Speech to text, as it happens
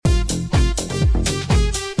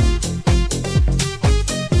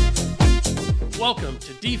Welcome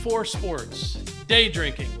to D4 Sports, Day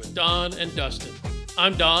Drinking with Don and Dustin.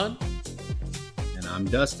 I'm Don. And I'm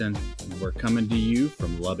Dustin. And we're coming to you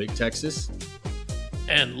from Lubbock, Texas.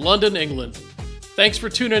 And London, England. Thanks for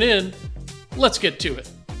tuning in. Let's get to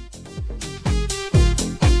it.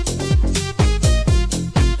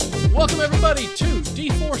 Welcome everybody to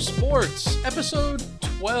D4 Sports, episode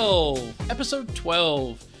 12. Episode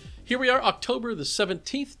 12. Here we are, October the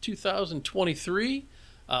 17th, 2023.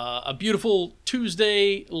 A beautiful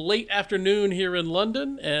Tuesday late afternoon here in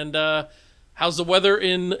London. And how's the weather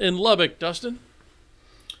in Lubbock, Dustin?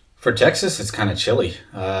 For Texas, it's kind of chilly.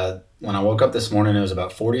 When I woke up this morning, it was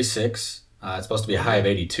about 46. It's supposed to be a high of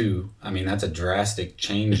 82. I mean, that's a drastic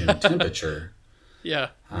change in temperature.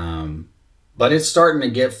 Yeah. But it's starting to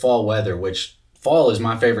get fall weather, which fall is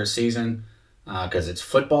my favorite season because it's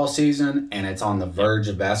football season and it's on the verge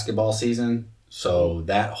of basketball season. So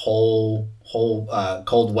that whole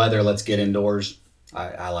cold weather, let's get indoors.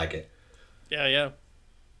 I like it. Yeah,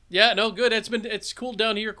 no, good. It's cooled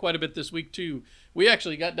down here quite a bit this week too. We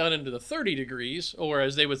actually got down into the 30 degrees, or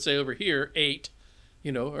as they would say over here, 8,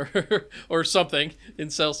 or something in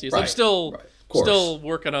Celsius. Right, I'm still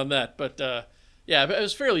working on that, but yeah, it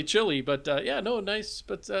was fairly chilly, but nice,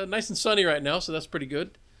 but nice and sunny right now, so that's pretty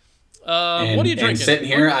good. What are you drinking? And sitting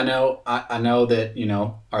here, I know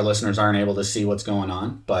that our listeners aren't able to see what's going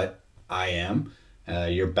on, but I am.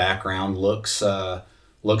 Your background looks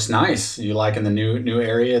nice. You liking the new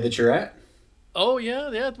area that you're at? Oh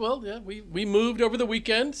yeah. Well, yeah, we moved over the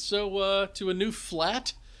weekend, so to a new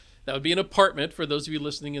flat. That would be an apartment for those of you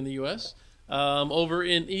listening in the U.S. Over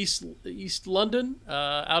in East London,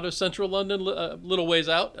 out of Central London, a little ways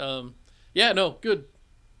out. Good.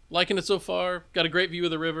 Liking it so far. Got a great view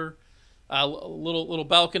of the river. A little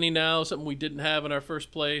balcony now, something we didn't have in our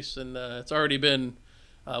first place, and it's already been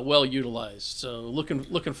well utilized. So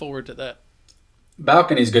looking forward to that.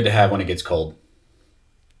 Balcony's good to have when it gets cold.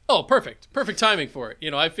 Oh, perfect timing for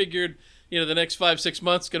it. I figured the next 5-6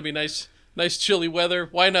 months going to be nice chilly weather.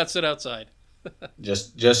 Why not sit outside?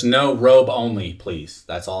 just no robe only, please.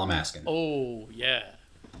 That's all I'm asking. Oh yeah.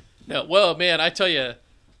 No, well, man, I tell you,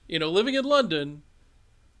 living in London.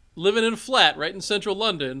 Living in a flat right in central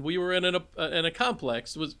London, we were in a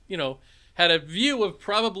complex. Had a view of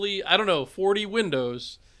probably 40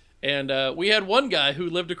 windows, and we had one guy who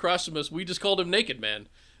lived across from us. We just called him Naked Man,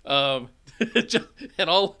 I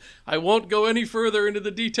won't go any further into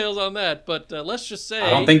the details on that. But let's just say I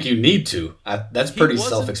don't think you need to. That's pretty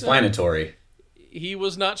self-explanatory. He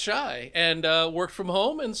was not shy and worked from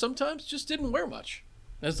home, and sometimes just didn't wear much.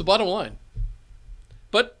 That's the bottom line.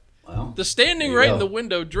 But well, the standing right in the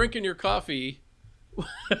window drinking your coffee,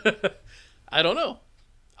 I don't know.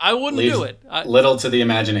 I wouldn't do it. Little to the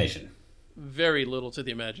imagination. Very little to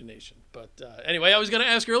the imagination. But anyway, I was going to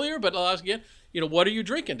ask earlier, but I'll ask again. What are you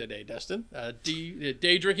drinking today, Dustin?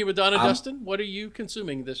 Day Drinking with Don and Dustin? What are you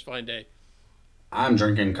consuming this fine day? I'm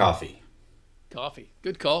drinking coffee. Coffee.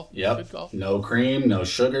 Good call. Yep. Good call. No cream, no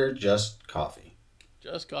sugar, just coffee.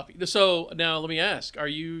 Just coffee. So now let me ask, are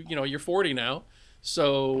you, you're 40 now,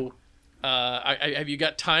 so have you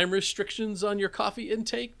got time restrictions on your coffee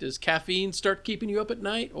intake? Does caffeine start keeping you up at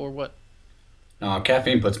night or what? No,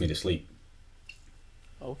 caffeine puts me to sleep.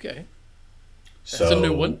 Okay. That's a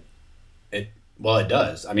new one. It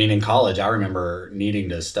does. I mean, in college, I remember needing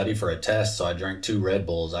to study for a test, so I drank 2 Red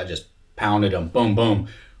Bulls. I just pounded them, boom, boom,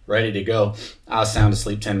 ready to go. I was sound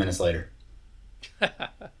asleep 10 minutes later.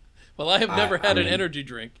 Well, I have never had an energy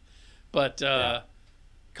drink, but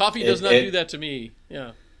coffee does not do that to me.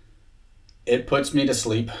 Yeah. It puts me to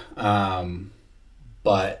sleep,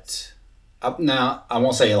 but now I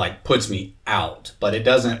won't say it puts me out, but it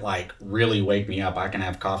doesn't really wake me up. I can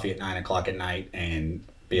have coffee at 9 o'clock at night and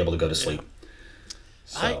be able to go to sleep.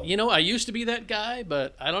 So. I used to be that guy,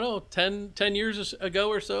 but I don't know, 10 years ago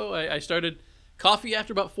or so, I started coffee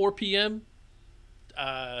after about 4 p.m.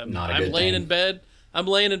 I'm laying in bed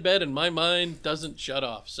and my mind doesn't shut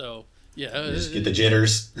off. So yeah, you just get the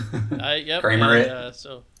jitters. Kramer it.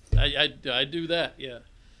 So I do that. Yeah.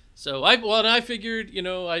 So I figured,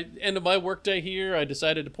 end of my workday here, I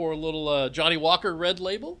decided to pour a little Johnny Walker Red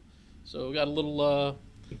Label. So we got a little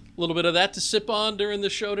bit of that to sip on during the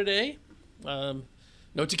show today.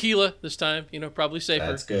 No tequila this time, probably safer.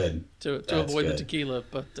 That's good. To avoid the tequila,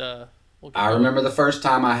 but I remember the first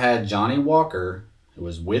time I had Johnny Walker. It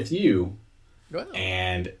was with you, wow.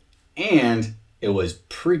 and it was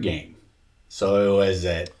pregame. So it was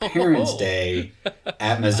at Parents' Day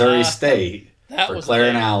at Missouri State for Clare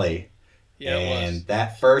and Allie. Yeah, and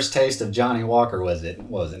that first taste of Johnny Walker was it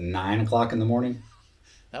 9 o'clock in the morning?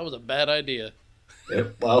 That was a bad idea.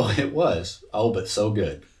 It was. Oh, but so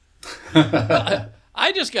good.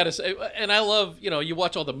 I just got to say, and I love, you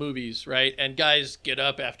watch all the movies, right? And guys get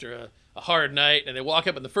up after a hard night and they walk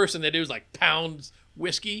up and the first thing they do is like pound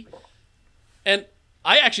whiskey. And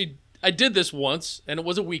I did this once, and it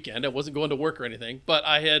was a weekend. I wasn't going to work or anything, but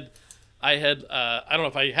I don't know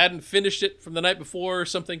if I hadn't finished it from the night before or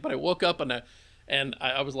something, but I woke up and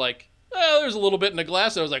I was like, oh, there's a little bit in the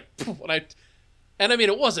glass. And I was like, and I mean,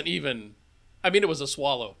 it wasn't even, it was a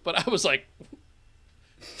swallow, but I was like,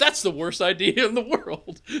 that's the worst idea in the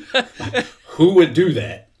world. Who would do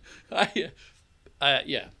that?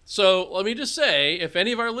 Yeah. So let me just say, if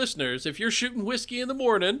any of our listeners, if you're shooting whiskey in the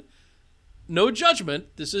morning, no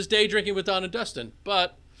judgment. This is Day Drinking with Don and Dustin.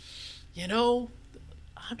 But, I'm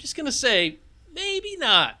just going to say, maybe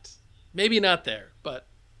not. Maybe not there. But,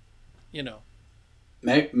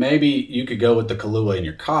 Maybe you could go with the Kahlua in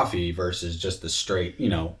your coffee versus just the straight,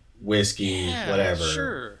 whiskey, whatever.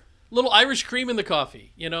 Sure. Little Irish cream in the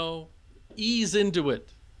coffee, ease into it.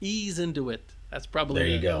 That's probably... There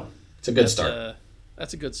you go. It's a good start.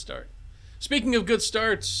 That's a good start. Speaking of good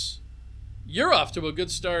starts, you're off to a good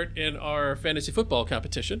start in our fantasy football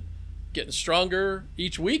competition. Getting stronger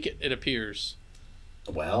each week, it appears.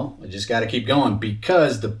 Well, I just got to keep going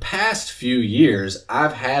because the past few years,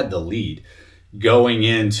 I've had the lead going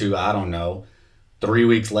into, 3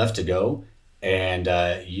 weeks left to go. And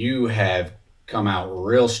you have come out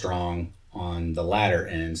real strong on the latter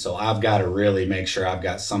end. So I've got to really make sure I've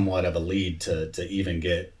got somewhat of a lead to even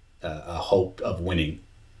get a hope of winning.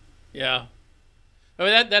 Yeah.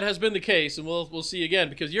 That has been the case, and we'll see again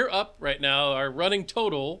because you're up right now. Our running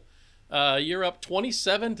total, you're up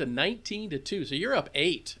 27 to 19 to 2. So you're up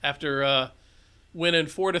 8 after winning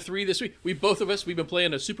 4-3 this week. We've been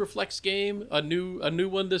playing a Superflex game, a new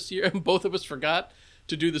one this year, and both of us forgot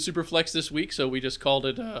to do the Superflex this week, so we just called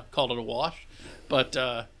it a wash. But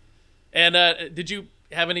did you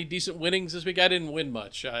have any decent winnings this week? I didn't win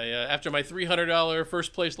much. After my $300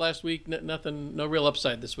 first place last week, nothing, no real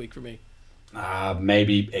upside this week for me.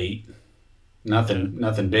 Maybe 8.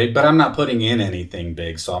 Nothing big, but I'm not putting in anything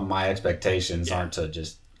big, so my expectations aren't to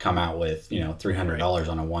just come out with $300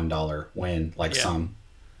 on a $1 win like some.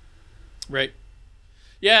 Right.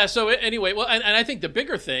 Yeah. So anyway, well, and I think the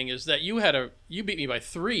bigger thing is that you beat me by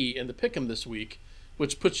 3 in the pick'em this week,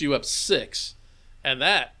 which puts you up 6, and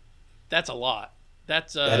that's a lot.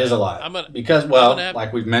 That is a lot.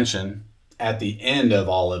 Like we've mentioned, at the end of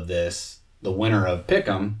all of this, the winner of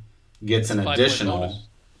pick'em gets an additional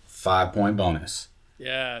 5-point bonus.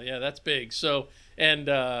 Yeah, that's big. So and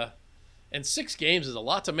 6 games is a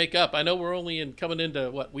lot to make up. I know we're only coming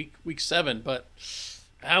into week 7, but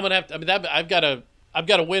I'm gonna have to. I've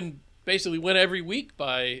got to win every week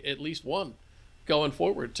by at least 1 going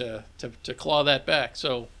forward to claw that back.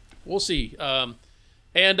 So we'll see.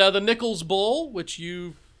 And the Nichols Bowl, which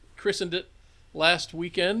you christened it last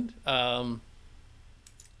weekend. Well,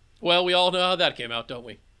 we all know how that came out, don't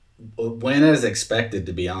we? Win as expected,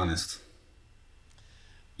 to be honest.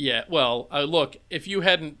 Yeah, well, look, if you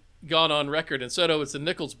hadn't gone on record and said, it's the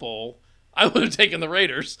Nichols Bowl, I would have taken the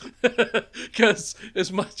Raiders. Because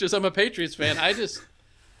as much as I'm a Patriots fan,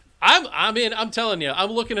 I'm telling you,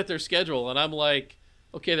 I'm looking at their schedule and I'm like,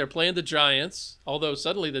 okay, they're playing the Giants, although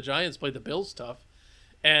suddenly the Giants play the Bills tough.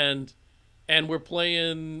 And we're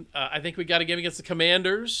playing, I think we got a game against the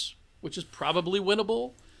Commanders, which is probably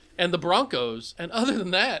winnable, and the Broncos. And other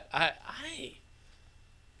than that, I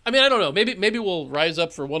don't know. Maybe we'll rise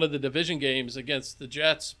up for one of the division games against the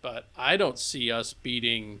Jets, but I don't see us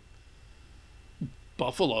beating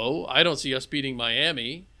Buffalo. I don't see us beating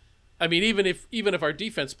Miami. I mean, even if our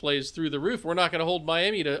defense plays through the roof, we're not going to hold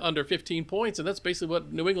Miami to under 15 points, and that's basically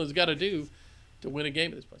what New England's got to do to win a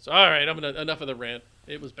game at this point. So, all right, enough of the rant.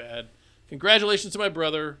 It was bad. Congratulations to my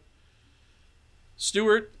brother,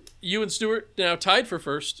 Stuart. You and Stuart now tied for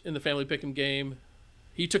first in the family pick'em game.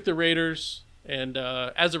 He took the Raiders, and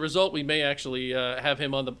as a result, we may actually have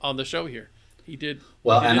him on the show here. He did.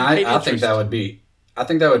 Well, and I think that would be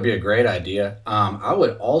a great idea. I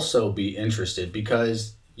would also be interested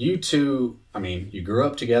because you two, you grew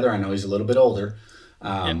up together. I know he's a little bit older,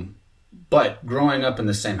 but growing up in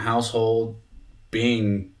the same household,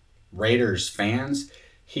 being Raiders fans,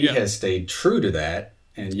 he has stayed true to that,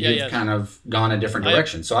 and you've kind of gone a different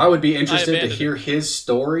direction. So I would be interested to hear his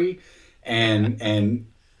story and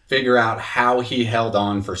figure out how he held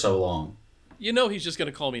on for so long. He's just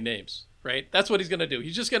going to call me names, right? That's what he's going to do.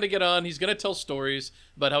 He's just going to get on. He's going to tell stories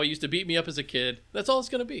about how he used to beat me up as a kid. That's all it's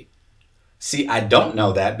going to be. See, I don't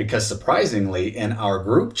know that because surprisingly in our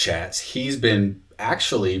group chats, he's been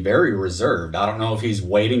actually very reserved. I don't know if he's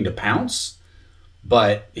waiting to pounce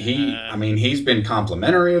But he's been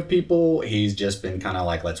complimentary of people. He's just been kind of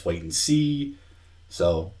like, let's wait and see.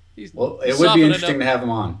 So, it would be interesting to have him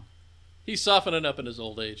on. He's softening up in his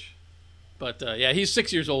old age. But, he's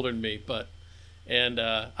 6 years older than me. I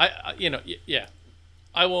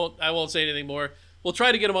won't say anything more. We'll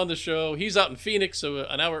try to get him on the show. He's out in Phoenix, so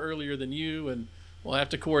an hour earlier than you, and we'll have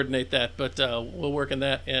to coordinate that. But we'll work on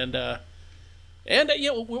that. We're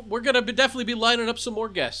going to definitely be lining up some more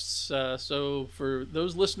guests. So for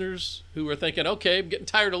those listeners who are thinking, okay, I'm getting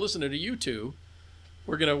tired of listening to you two,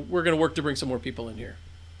 we're gonna work to bring some more people in here.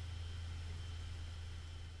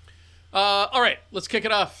 All right, let's kick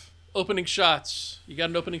it off. Opening shots. You got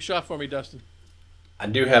an opening shot for me, Dustin? I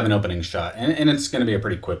do have an opening shot, and it's going to be a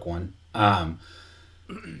pretty quick one. I'm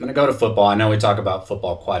going to go to football. I know we talk about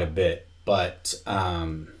football quite a bit, but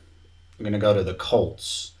I'm going to go to the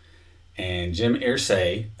Colts. And Jim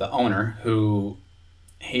Irsay, the owner, who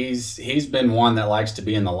he's been one that likes to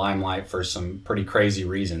be in the limelight for some pretty crazy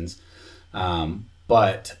reasons.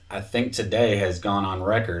 But I think today has gone on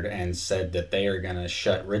record and said that they are going to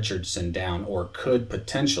shut Richardson down, or could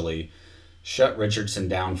potentially shut Richardson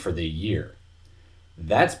down for the year.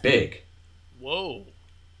 That's big. Whoa.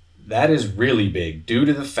 That is really big, due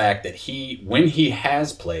to the fact that when he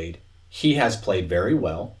has played very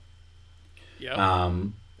well. Yeah.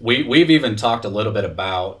 We've even talked a little bit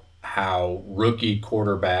about how rookie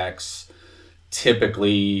quarterbacks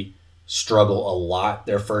typically struggle a lot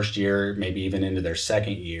their first year, maybe even into their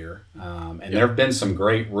second year. There have been some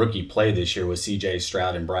great rookie play this year with C.J.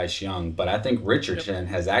 Stroud and Bryce Young, but I think Richardson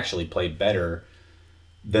has actually played better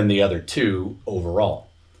than the other two overall.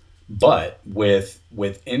 But with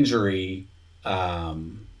injury,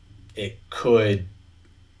 it could,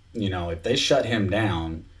 if they shut him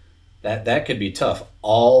down, that could be tough.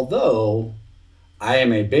 Although I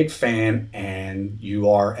am a big fan, and you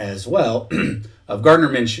are as well, of Gardner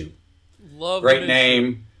Minshew. Love great Minshew.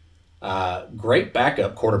 Name, great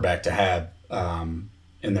backup quarterback to have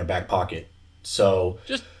in their back pocket. So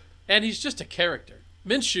and he's just a character.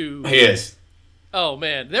 Minshew. He is. Oh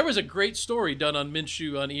man, there was a great story done on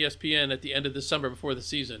Minshew on ESPN at the end of the summer before the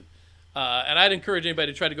season, and I'd encourage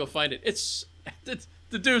anybody to try to go find it. It's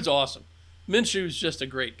the dude's awesome. Minshew's just a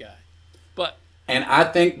great guy, and I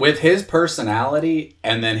think with his personality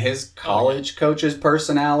and then his college coach's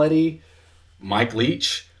personality, Mike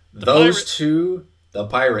Leach, those two, the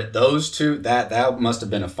Pirate, that must have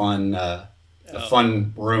been a fun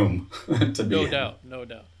room to be in. No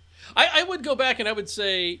doubt. I would go back and I would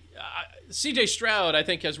say C.J. Stroud, I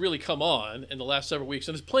think, has really come on in the last several weeks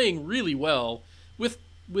and is playing really well with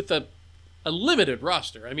a limited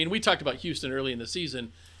roster. I mean, we talked about Houston early in the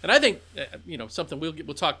season, and I think something we'll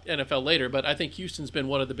talk NFL later, but I think Houston's been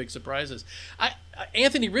one of the big surprises.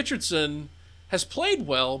 Anthony Richardson has played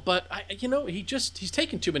well, but he's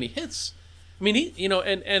taken too many hits. I mean, he's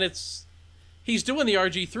doing the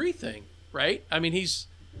RG3 thing, right? I mean, he's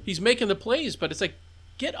making the plays, but it's like,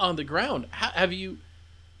 get on the ground.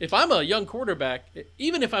 If I'm a young quarterback,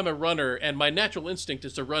 even if I'm a runner and my natural instinct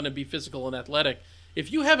is to run and be physical and athletic,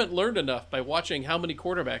 if you haven't learned enough by watching how many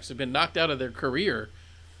quarterbacks have been knocked out of their career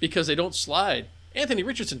because they don't slide, Anthony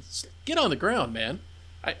Richardson, get on the ground, man.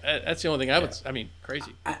 That's the only thing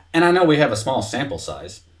crazy. And I know we have a small sample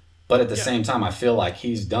size, but at the same time, I feel like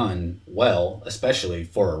he's done well, especially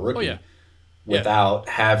for a rookie, without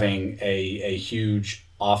having a huge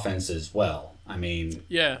offense as well. I mean,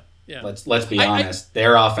 let's be honest.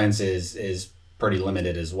 Their offense is pretty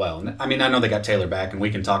limited as well. I mean, I know they got Taylor back, and we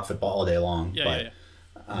can talk football all day long, but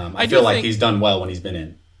I feel like he's done well when he's been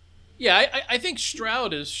in. Yeah, I think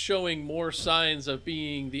Stroud is showing more signs of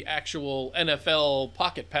being the actual NFL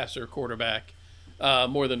pocket passer quarterback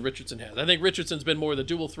more than Richardson has. I think Richardson's been more the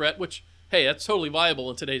dual threat, which, hey, that's totally viable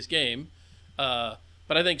in today's game.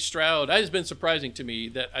 But I think Stroud has been surprising to me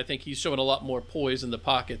that I think he's showing a lot more poise in the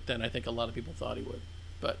pocket than I think a lot of people thought he would.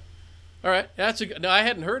 But all right, no, I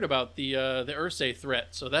hadn't heard about the Irsay threat,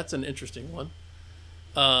 so that's an interesting one.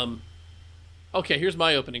 Okay, here's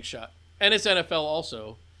my opening shot, and it's NFL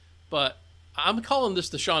also, but I'm calling this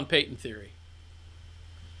the Sean Payton theory.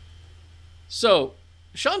 So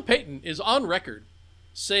Sean Payton is on record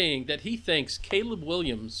saying that he thinks Caleb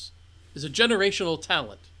Williams is a generational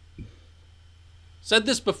talent. Said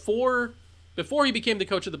this before he became the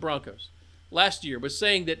coach of the Broncos last year, was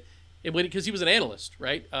saying that, because he was an analyst,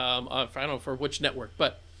 right? I don't know for which network,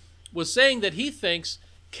 but was saying that he thinks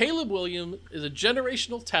Caleb Williams is a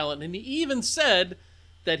generational talent, and he even said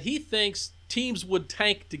that he thinks teams would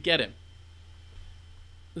tank to get him.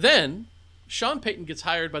 Then Sean Payton gets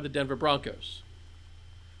hired by the Denver Broncos,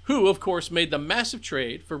 who, of course, made the massive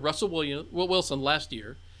trade for Russell Wilson last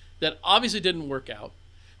year, that obviously didn't work out,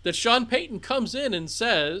 that Sean Payton comes in and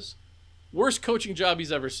says, worst coaching job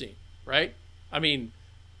he's ever seen, right? I mean,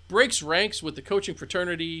 breaks ranks with the coaching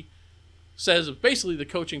fraternity, says basically the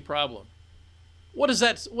coaching problem. What does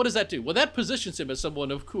that do? Well, that positions him as someone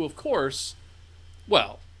who, of course,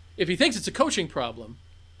 well, if he thinks it's a coaching problem,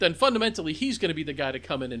 then fundamentally he's going to be the guy to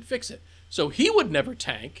come in and fix it. So he would never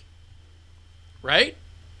tank, right?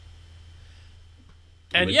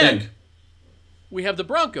 And yet, we have the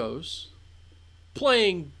Broncos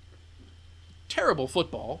playing terrible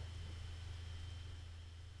football.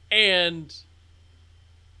 And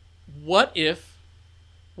what if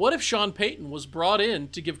Sean Payton was brought in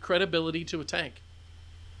to give credibility to a tank?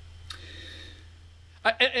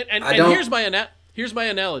 And here's my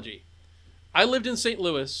analogy. I lived in St.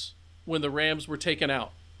 Louis when the Rams were taken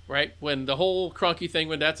out, right? When the whole Kroenke thing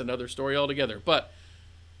went, that's another story altogether. But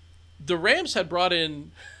the Rams had brought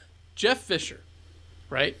in Jeff Fisher,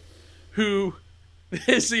 right? Who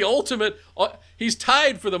is the ultimate. He's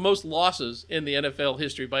tied for the most losses in the NFL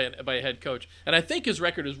history by a head coach, and I think his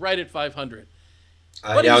record is right at 500.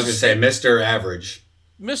 I was going to say Mr. Average.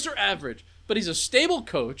 Mr. Average, but he's a stable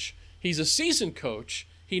coach. He's a seasoned coach.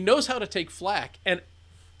 He knows how to take flack, and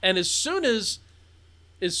as soon as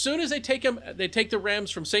they take the Rams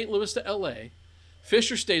from St. Louis to L.A.,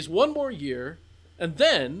 Fisher stays one more year, and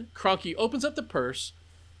then Kroenke opens up the purse.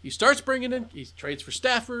 He starts bringing in, he trades for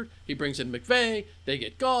Stafford, he brings in McVay, they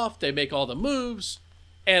get Goff, they make all the moves,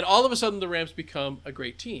 and all of a sudden the Rams become a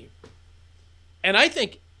great team. And I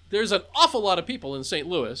think there's an awful lot of people in St.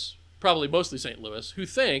 Louis, probably mostly St. Louis, who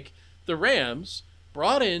think the Rams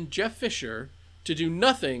brought in Jeff Fisher to do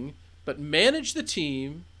nothing but manage the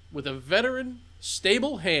team with a veteran,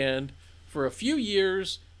 stable hand for a few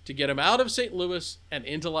years to get him out of St. Louis and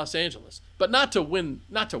into Los Angeles, but not to win.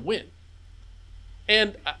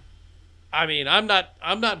 And I mean, I'm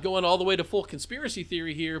not going all the way to full conspiracy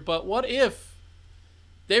theory here, but what if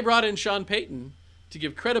they brought in Sean Payton to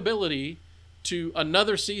give credibility to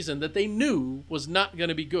another season that they knew was not going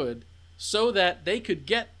to be good, so that they could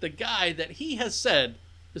get the guy that he has said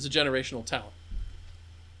is a generational talent?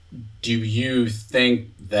 Do you think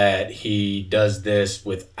that he does this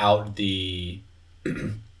without the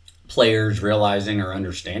players realizing or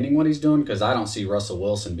understanding what he's doing? Because I don't see Russell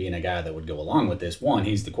Wilson being a guy that would go along with this. One,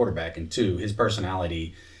 he's the quarterback, and two, his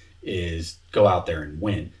personality is go out there and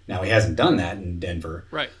win. Now, he hasn't done that in Denver.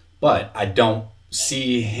 Right. But I don't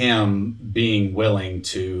see him being willing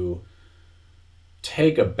to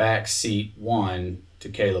take a back seat, one, to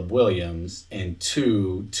Caleb Williams, and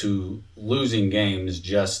two, to losing games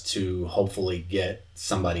just to hopefully get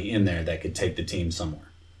somebody in there that could take the team somewhere.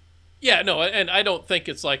 Yeah, no, and I don't think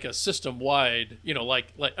it's like a system-wide,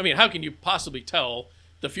 like I mean, how can you possibly tell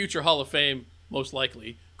the future Hall of Fame, most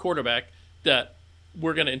likely, quarterback that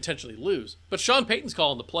we're going to intentionally lose? But Sean Payton's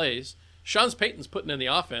calling the plays. Sean Payton's putting in the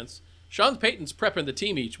offense. Sean Payton's prepping the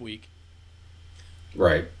team each week.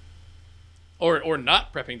 Right. Or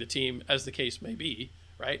not prepping the team, as the case may be,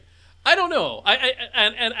 right? I don't know.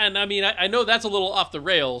 I mean, I know that's a little off the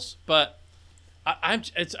rails, but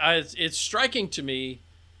it's striking to me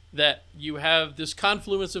that you have this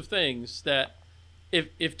confluence of things that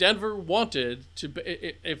if Denver wanted to,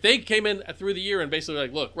 if they came in through the year and basically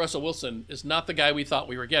like, look, Russell Wilson is not the guy we thought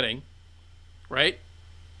we were getting, right?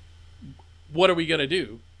 What are we going to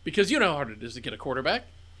do? Because you know how hard it is to get a quarterback.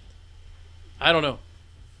 I don't know.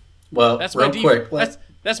 Well, that's real quick.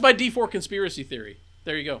 That's my D4 conspiracy theory.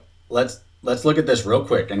 There you go. Let's look at this real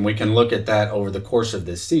quick, and we can look at that over the course of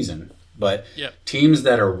this season. But yep. Teams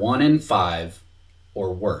that are 1-5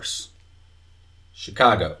 or worse: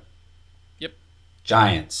 Chicago. Yep.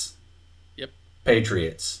 Giants. Yep.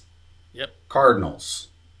 Patriots. Yep. Cardinals.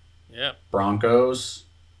 Yep. Broncos.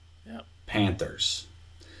 Yep. Panthers.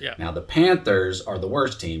 Yeah. Now, the Panthers are the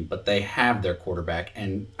worst team, but they have their quarterback.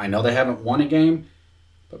 And I know they haven't won a game,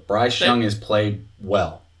 but Bryce Young has played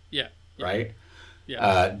well. Yeah. Right?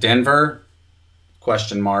 Yeah. Denver,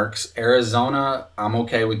 question marks. Arizona, I'm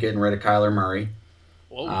okay with getting rid of Kyler Murray.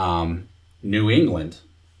 Whoa. New England.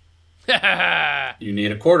 You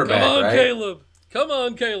need a quarterback, right? Come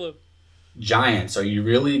on, Caleb. Giants, are you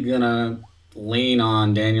really going to lean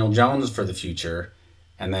on Daniel Jones for the future?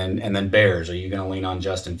 And then Bears, are you going to lean on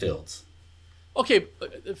Justin Fields? Okay,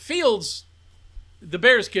 Fields, the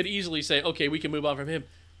Bears could easily say, okay, we can move on from him.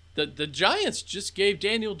 The Giants just gave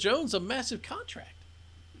Daniel Jones a massive contract.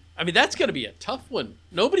 I mean, that's going to be a tough one.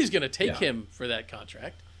 Nobody's going to take him for that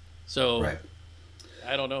contract. So, right.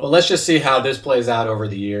 I don't know. Well, let's just see how this plays out over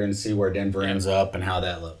the year and see where Denver ends up and how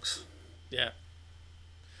that looks. Yeah.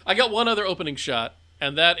 I got one other opening shot,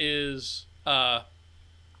 and that is, and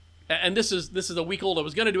and this is a week old. I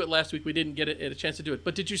was going to do it last week. We didn't get a chance to do it.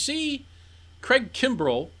 But did you see Craig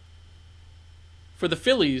Kimbrell for the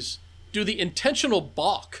Phillies do the intentional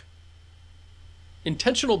balk?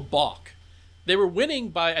 Intentional balk. They were winning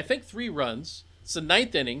by, I think, 3 runs. It's the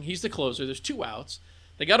 9th inning. He's the closer. There's 2 outs.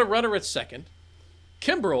 They got a runner at second.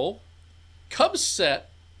 Kimbrell comes set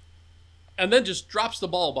and then just drops the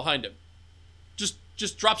ball behind him.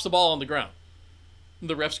 Just drops the ball on the ground. And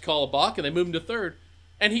the refs call a balk, and they move him to third.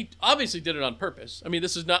 And he obviously did it on purpose. I mean,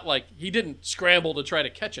 this is not like he didn't scramble to try to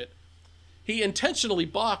catch it. He intentionally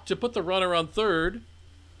balked to put the runner on third,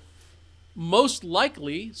 most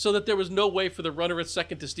likely so that there was no way for the runner at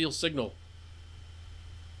second to steal signal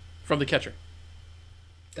from the catcher.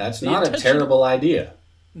 That's not a terrible idea.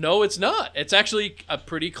 No, it's not. It's actually a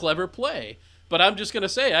pretty clever play. But I'm just going to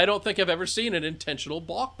say, I don't think I've ever seen an intentional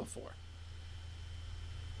balk before.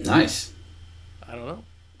 Nice. I don't know.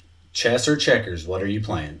 Chess or checkers? What are you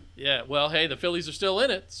playing? Yeah, well, hey, the Phillies are still in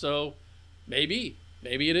it, so maybe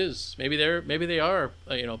it is. Maybe they are,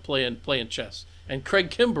 playing chess. And Craig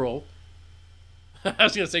Kimbrell, I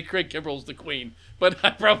was going to say Craig Kimbrell's the queen, but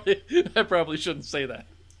I probably shouldn't say that.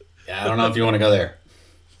 Yeah, I don't know if you want to go there.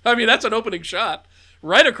 I mean, that's an opening shot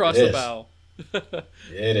right across the bow.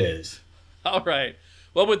 It is. All right.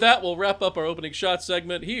 Well, with that, we'll wrap up our opening shot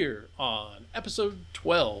segment here on episode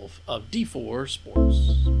 12 of D4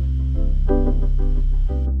 Sports.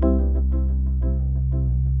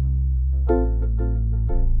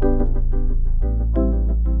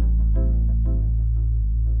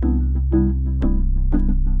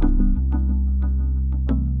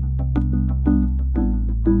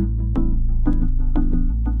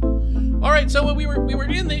 So we were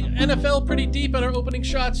in the NFL pretty deep in our opening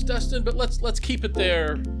shots, Dustin, but let's keep it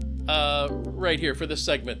there right here for this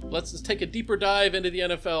segment. Let's take a deeper dive into the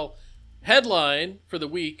NFL. Headline for the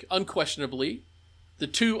week, unquestionably, the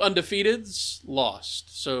 2 undefeateds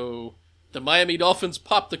lost. So the Miami Dolphins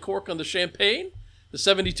popped the cork on the champagne. The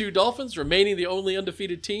 72 Dolphins remaining the only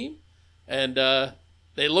undefeated team. And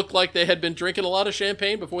they looked like they had been drinking a lot of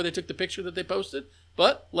champagne before they took the picture that they posted.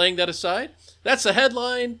 But laying that aside, that's the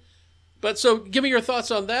headline. But so give me your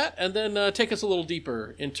thoughts on that, and then take us a little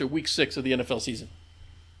deeper into week 6 of the NFL season.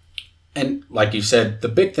 And like you said, the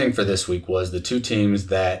big thing for this week was the 2 teams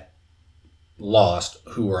that lost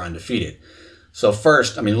who were undefeated. So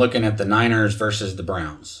first, I mean, looking at the Niners versus the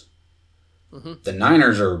Browns. Mm-hmm. The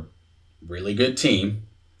Niners are a really good team.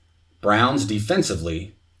 Browns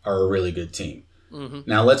defensively are a really good team. Mm-hmm.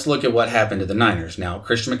 Now let's look at what happened to the Niners. Now,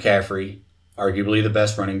 Christian McCaffrey, arguably the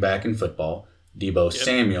best running back in football. Deebo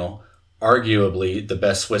Samuel, arguably the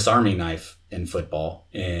best Swiss Army knife in football,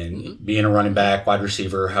 and being a running back, wide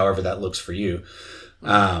receiver, however that looks for you.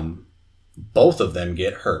 Both of them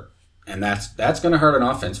get hurt, and that's going to hurt an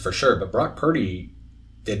offense for sure. But Brock Purdy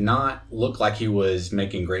did not look like he was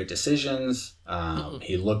making great decisions.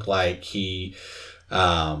 He looked like he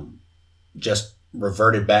just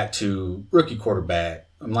reverted back to rookie quarterback.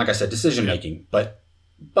 Like I said, decision making. But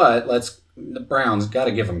the Browns got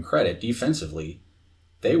to give them credit defensively.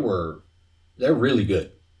 They're really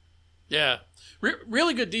good. Yeah,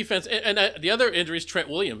 really good defense. And the other injuries, Trent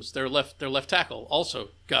Williams, their left tackle, also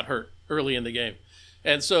got hurt early in the game.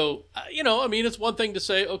 And so, I mean, it's one thing to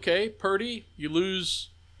say, okay, Purdy, you lose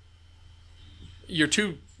your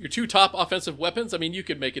two top offensive weapons. I mean, you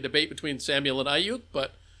could make a debate between Samuel and Ayuk,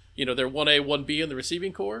 but they're 1A, 1B in the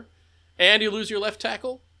receiving core, and you lose your left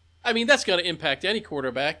tackle. I mean, that's going to impact any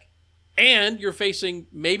quarterback. And you're facing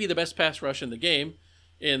maybe the best pass rush in the game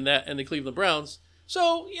in the Cleveland Browns.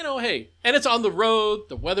 So, hey, and it's on the road.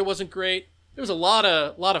 The weather wasn't great. There was a lot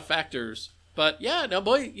of factors. But yeah, no,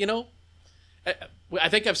 boy, I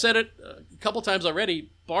think I've said it a couple times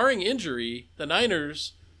already. Barring injury, the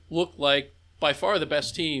Niners look like by far the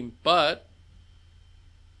best team. But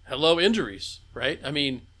hello, injuries, right? I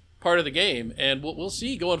mean, part of the game, and we'll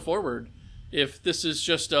see going forward if this is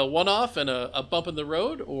just a one-off and a bump in the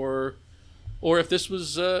road, or if this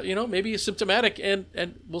was, maybe symptomatic,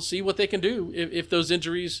 and we'll see what they can do if those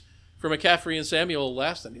injuries for McCaffrey and Samuel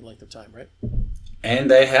last any length of time, right?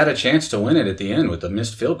 And they had a chance to win it at the end with a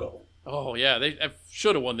missed field goal. Oh, yeah, they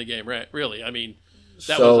should have won the game, right? Really, I mean,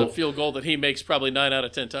 that was a field goal that he makes probably 9 out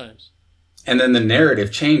of 10 times. And then the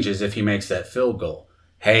narrative changes if he makes that field goal.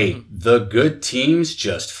 Hey, the good teams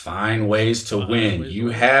just find ways to win. You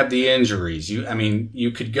have the injuries.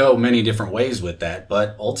 You could go many different ways with that,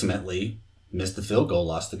 but ultimately, missed the field goal,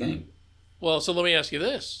 lost the game. Well, so let me ask you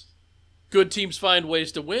this. Good teams find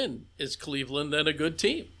ways to win. Is Cleveland then a good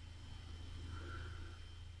team?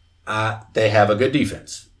 They have a good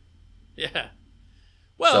defense. Yeah.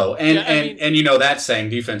 So and you know that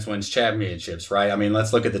saying, defense wins championships, right? I mean,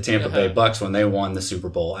 let's look at the Tampa Bay Bucks when they won the Super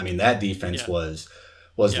Bowl. I mean, that defense was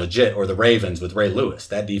legit, or the Ravens with Ray Lewis.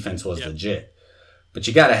 That defense was legit. But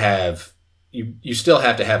you got to have you still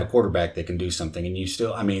have to have a quarterback that can do something, and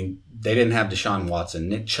they didn't have Deshaun Watson,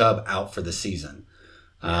 Nick Chubb out for the season.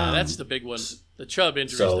 That's the big one. The Chubb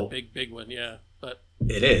injury is the big one. Yeah, but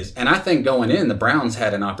it is, and I think going in, the Browns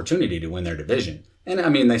had an opportunity to win their division, and I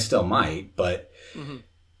mean they still might, but. Mm-hmm.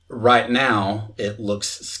 Right now, it looks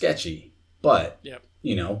sketchy, but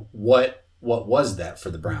what was that for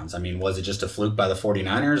the Browns? I mean, was it just a fluke by the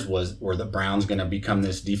 49ers? Were the Browns going to become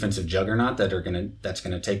this defensive juggernaut that's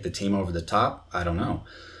going to take the team over the top? I don't know.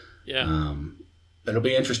 Yeah. It'll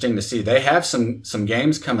be interesting to see. They have some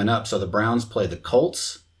games coming up. So the Browns play the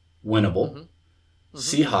Colts, winnable. Mm-hmm.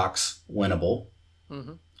 Seahawks, winnable.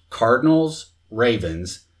 Mm-hmm. Cardinals,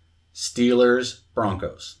 Ravens, Steelers,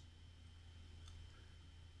 Broncos.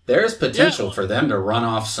 There's potential for them to run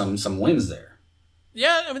off some wins there.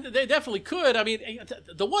 Yeah, I mean, they definitely could. I mean,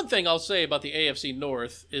 the one thing I'll say about the AFC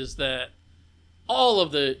North is that all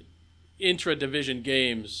of the intra-division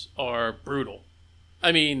games are brutal.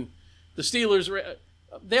 I mean, the Steelers,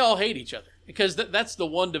 they all hate each other because that's the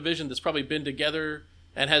one division that's probably been together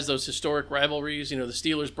and has those historic rivalries. You know, the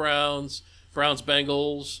Steelers-Browns,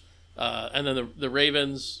 Browns-Bengals, and then the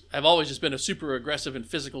Ravens have always just been a super aggressive and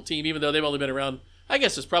physical team, even though they've only been around, I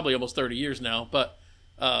guess it's probably almost 30 years now. But,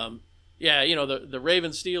 the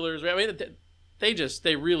Ravens, Steelers, I mean,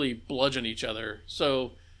 they really bludgeon each other.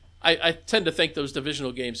 So I tend to think those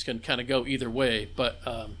divisional games can kind of go either way. But,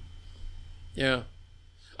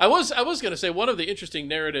 I was going to say one of the interesting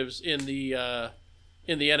narratives in the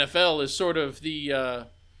NFL is sort of the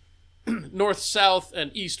north-south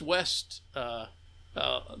and east-west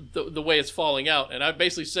the way it's falling out. And I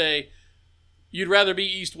basically say you'd rather be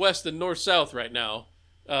east-west than north-south right now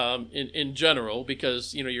in general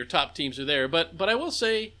because, your top teams are there. But I will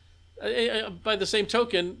say, by the same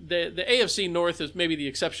token, the AFC North is maybe the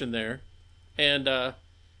exception there. And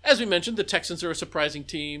as we mentioned, the Texans are a surprising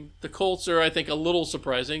team. The Colts are, I think, a little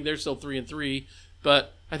surprising. They're still 3-3,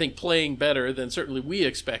 but I think playing better than certainly we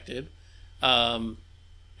expected. And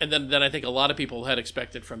then I think a lot of people had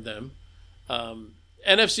expected from them.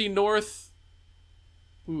 NFC North,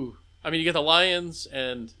 you get the Lions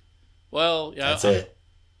and, that's it.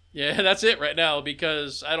 Yeah, that's it right now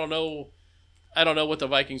because I don't know what the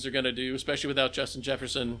Vikings are going to do, especially without Justin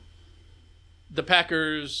Jefferson. The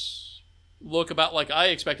Packers look about like I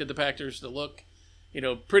expected the Packers to look,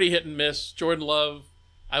 pretty hit and miss. Jordan Love,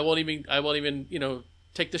 I won't even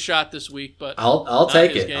take the shot this week, but I'll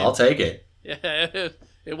take it. I'll take it. Yeah,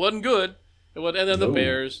 it wasn't good. And then the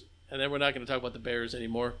Bears, and then we're not going to talk about the Bears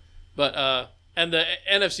anymore. But and the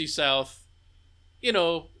NFC South,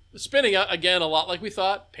 spinning out again a lot like we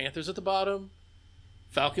thought. Panthers at the bottom,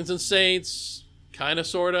 Falcons and Saints, kind of,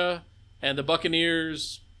 sort of, and the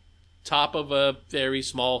Buccaneers, top of a very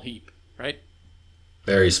small heap, right?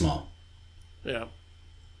 Very small. Yeah.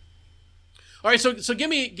 All right, so give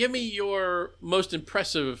me your most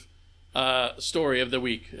impressive story of the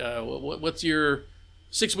week. What's your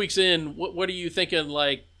 6 weeks in? What are you thinking?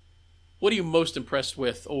 Like, what are you most impressed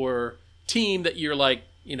with, or team that you're like,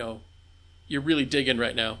 you're really digging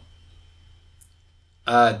right now?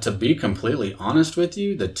 To be completely honest with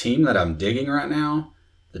you, the team that I'm digging right now,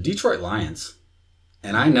 the Detroit Lions.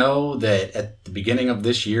 And I know that at the beginning of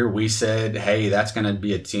this year, we said, hey, that's going to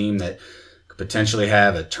be a team that could potentially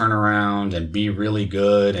have a turnaround and be really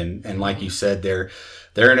good. And like you said, they're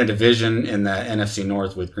in a division in the NFC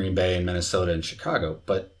North with Green Bay and Minnesota and Chicago.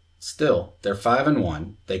 But still, they're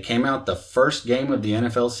 5-1. They came out the first game of the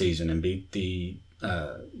NFL season and beat the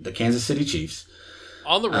Kansas City Chiefs.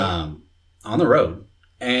 On the road. On the road.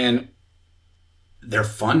 And they're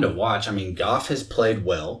fun to watch. I mean, Goff has played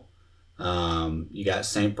well. You got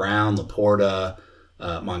St. Brown, Laporta,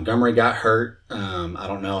 Montgomery got hurt. I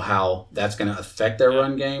don't know how that's going to affect their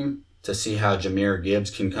run game, to see how Jahmyr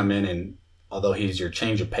Gibbs can come in, and although he's your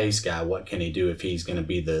change of pace guy, what can he do if he's going to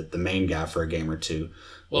be the main guy for a game or two?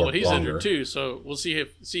 Well, but he's injured too, so we'll see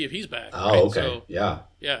if he's back. Oh, right? okay. So, yeah.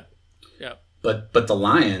 But the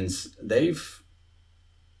Lions, they're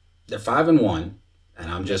 5-1,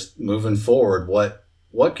 and I'm just moving forward.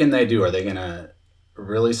 What can they do? Are they going to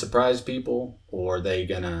really surprise people, or are they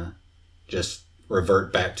going to just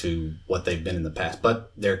revert back to what they've been in the past?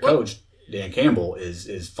 But their coach, Dan Campbell,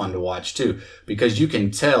 is fun to watch too, because you can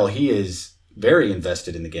tell he is very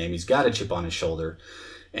invested in the game. He's got a chip on his shoulder,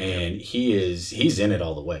 and he's in it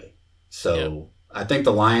all the way. So I think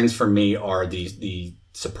the Lions for me are the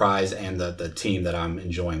surprise and the team that I'm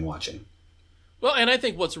enjoying watching. Well, and I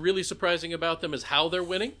think what's really surprising about them is how they're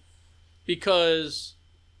winning, because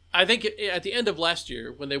I think at the end of last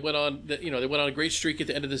year when they went on, they went on a great streak at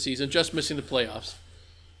the end of the season, just missing the playoffs.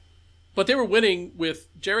 But they were winning with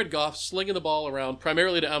Jared Goff slinging the ball around,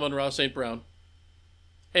 primarily to Amon-Ra St. Brown.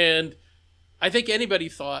 And I think anybody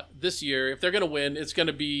thought this year, if they're going to win, they're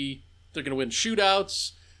going to win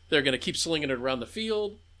shootouts. They're going to keep slinging it around the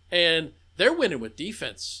field. And they're winning with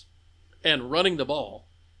defense and running the ball.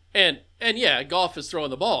 And yeah, Goff is throwing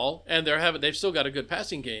the ball, and they've still got a good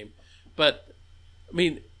passing game. But, I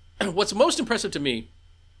mean, what's most impressive to me,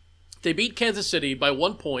 they beat Kansas City by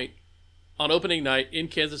 1 point on opening night in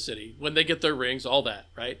Kansas City when they get their rings, all that,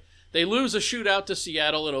 right? They lose a shootout to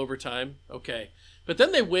Seattle in overtime, okay. But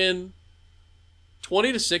then they win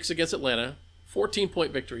 20-6 against Atlanta,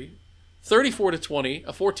 14-point victory, 34-20,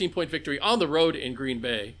 a 14-point victory on the road in Green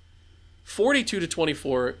Bay,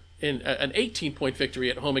 42-24 in an 18-point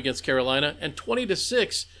victory at home against Carolina, and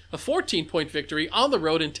 20-6, a 14-point victory on the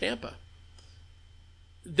road in Tampa.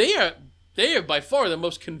 They are by far the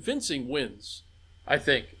most convincing wins, I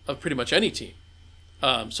think, of pretty much any team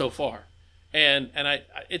so far. And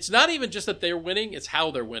it's not even just that they're winning, it's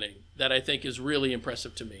how they're winning that I think is really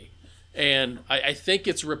impressive to me. And I think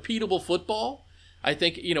it's repeatable football. I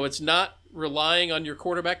think, it's not relying on your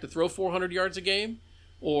quarterback to throw 400 yards a game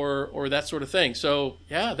or that sort of thing. So,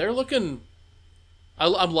 yeah, they're looking –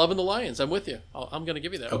 I'm loving the Lions. I'm with you. I'm going to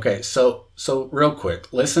give you that. Okay, so real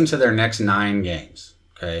quick, listen to their next 9 games,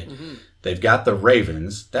 okay? Mm-hmm. They've got the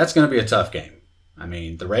Ravens. That's going to be a tough game. I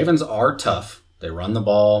mean, the Ravens are tough. They run the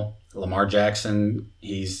ball. Lamar Jackson,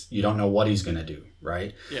 you don't know what he's going to do,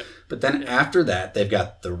 right? Yeah. But then after that, they've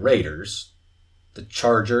got the Raiders, the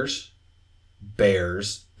Chargers,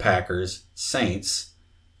 Bears, Packers, Saints,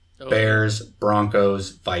 Bears,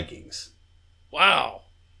 Broncos, Vikings. Wow.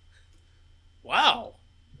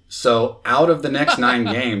 So out of the next 9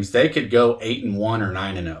 games, they could go 8-1 or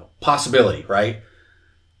 9-0. Possibility, right?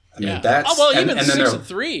 I mean, that's even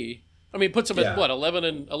 6-3. I mean, puts them at what, 11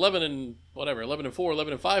 and 4,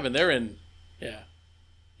 11 and 5, and they're in,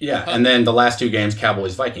 Yeah, and then the last 2 games,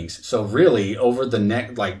 Cowboys, Vikings. So really, over the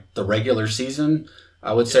the regular season,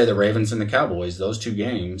 I would say the Ravens and the Cowboys, those 2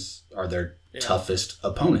 games are their toughest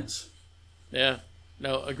opponents. Yeah,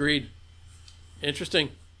 no, agreed. Interesting.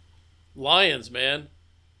 Lions, man.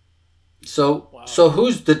 So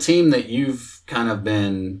who's the team that you've kind of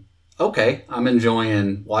been, okay, I'm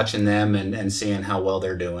enjoying watching them and seeing how well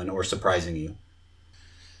they're doing, or surprising you?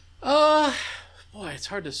 Boy, it's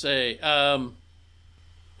hard to say.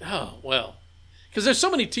 Because there's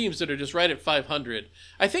so many teams that are just right at 500.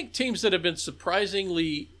 I think teams that have been surprising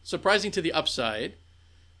to the upside.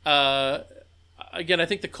 Again, I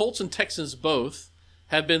think the Colts and Texans both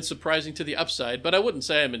have been surprising to the upside, but I wouldn't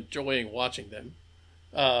say I'm enjoying watching them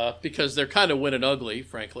because they're kind of winning ugly,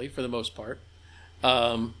 frankly, for the most part.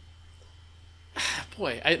 Boy,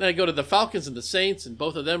 I go to the Falcons and the Saints, and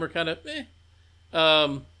both of them are kind of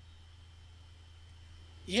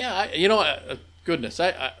goodness,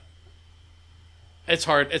 it's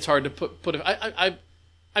hard to put. I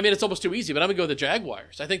mean, it's almost too easy, but I'm gonna go with the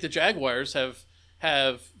Jaguars. I think the Jaguars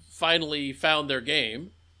have finally found their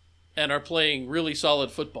game and are playing really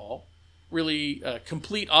solid football, really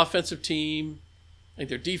complete offensive team. I think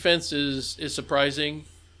their defense is surprising,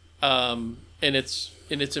 in its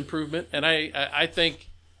improvement, and I think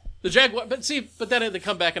the Jaguars. But then they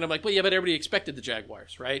come back and I'm like, well, yeah, but everybody expected the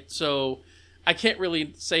Jaguars, right? So I can't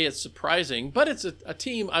really say it's surprising, but it's a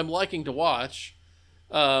team I'm liking to watch,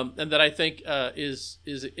 and that I think is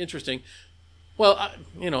interesting. Well,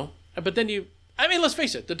 but then let's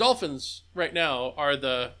face it, the Dolphins right now are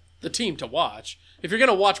the team to watch. If you're going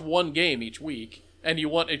to watch one game each week and you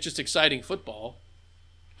want just exciting football,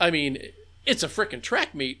 I mean, it's a freaking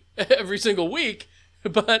track meet every single week,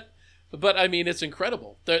 but I mean, it's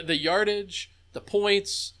incredible. The yardage, the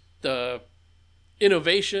points, the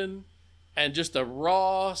innovation, and just the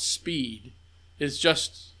raw speed is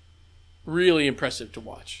just really impressive to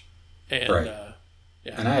watch. And, right.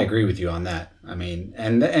 And I agree with you on that. I mean,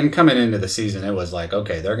 and coming into the season, it was like,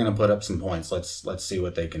 okay, they're going to put up some points. Let's see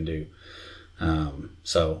what they can do.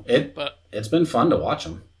 It's been fun to watch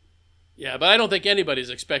them. Yeah, but I don't think anybody's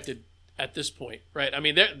expected at this point, right? I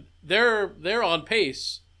mean, they're on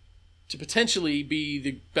pace to potentially be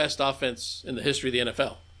the best offense in the history of the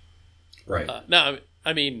NFL. Right. Now,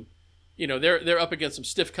 I mean, they're up against some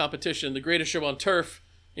stiff competition. The greatest show on turf,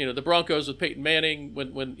 the Broncos with Peyton Manning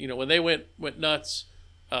when they went nuts.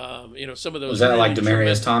 Some of those. Was that like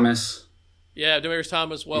Demaryius Thomas? Yeah, Demaryius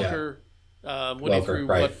Thomas, Welker, when he threw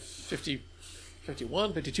right.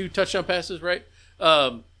 51, 52 touchdown passes, right?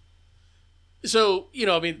 So,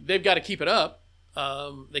 they've got to keep it up,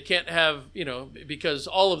 They can't have, because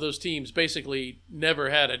all of those teams basically never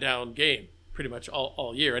had a down game pretty much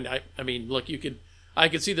all year. And I mean, look, I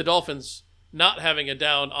could see the Dolphins not having a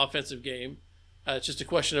down offensive game. It's just a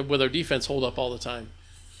question of whether defense hold up all the time.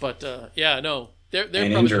 But no, they're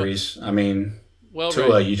and injuries. I mean, Tua,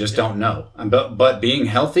 right. You just don't know. But being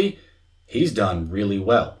healthy, he's done really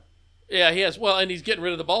well. Yeah, he has. Well, and he's getting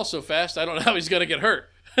rid of the ball so fast. I don't know how he's going to get hurt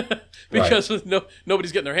because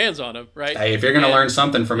nobody's getting their hands on him, right? Hey, if you're going to learn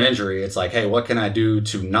something from injury, it's like, hey, what can I do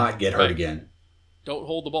to not get hurt again? Don't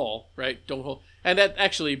hold the ball, right? Don't hold. And that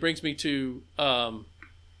actually brings me to,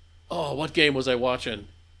 what game was I watching?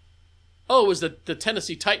 Oh, it was the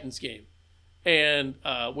Tennessee Titans game, and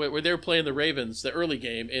where they were playing the Ravens, the early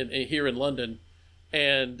game here in London,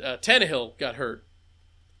 and Tannehill got hurt,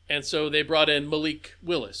 and so they brought in Malik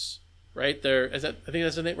Willis, right? I think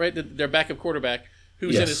that's the name, right? Their backup quarterback,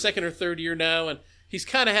 who's in his second or third year now, and he's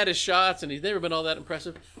kind of had his shots, and he's never been all that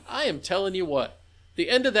impressive. I am telling you what, the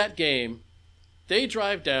end of that game, they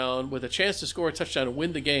drive down with a chance to score a touchdown and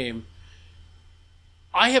win the game.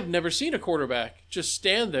 I have never seen a quarterback just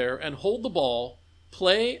stand there and hold the ball,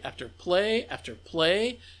 play after play after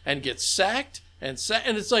play, and get sacked and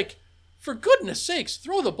it's like, for goodness sakes,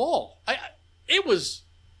 throw the ball. I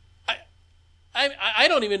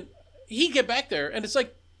don't even. He get back there, and it's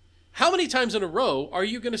like, how many times in a row are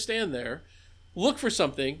you going to stand there, look for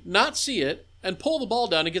something, not see it, and pull the ball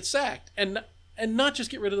down and get sacked, and not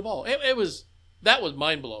just get rid of the ball? That was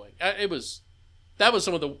mind blowing. That was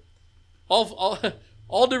some of the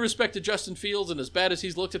all due respect to Justin Fields, and as bad as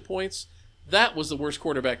he's looked at points, that was the worst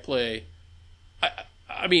quarterback play.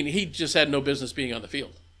 I mean, he just had no business being on the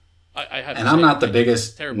field. I'm not the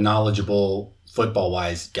biggest knowledgeable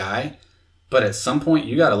football-wise guy, but at some point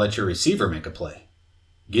you got to let your receiver make a play.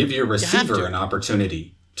 Give your receiver an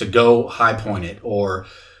opportunity to go high point it or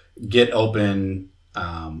get open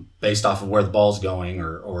based off of where the ball's going,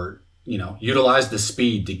 or utilize the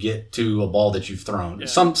speed to get to a ball that you've thrown. Yeah.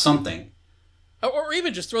 Something. Or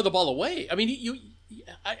even just throw the ball away. I mean,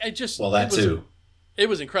 I just... Well, that too. It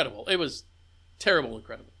was incredible. It was terrible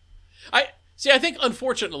incredible. I think,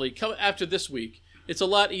 unfortunately, after this week, it's a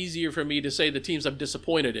lot easier for me to say the teams I'm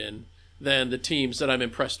disappointed in than the teams that I'm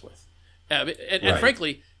impressed with. And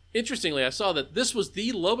frankly, interestingly, I saw that this was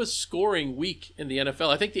the lowest scoring week in the NFL.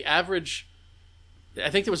 I think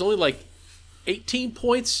there was only like 18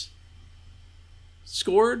 points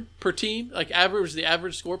scored per team, like the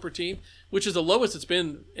average score per team, which is the lowest it's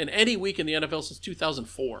been in any week in the NFL since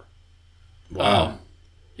 2004. Wow.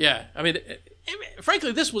 Yeah, I mean,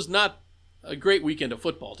 frankly, this was not a great weekend of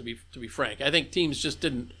football, to be frank. I think teams just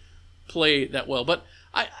didn't play that well. But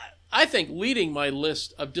I think leading my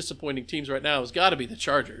list of disappointing teams right now has got to be the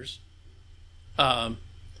Chargers.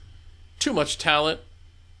 Too much talent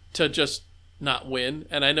to just not win,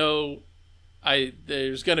 and I know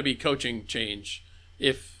there's going to be coaching change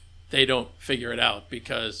if they don't figure it out,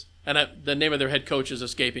 because the name of their head coach is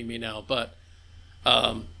escaping me now, but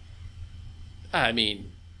I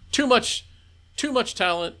mean, too much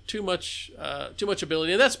talent, too much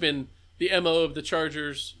ability, and that's been the MO of the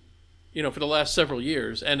Chargers, for the last several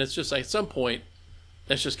years, and it's just like, at some point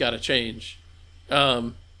that's just got to change.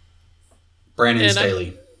 Brandon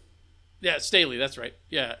Staley. Staley, that's right.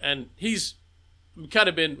 Yeah, and he's kind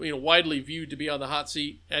of been widely viewed to be on the hot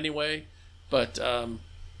seat anyway, but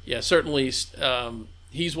certainly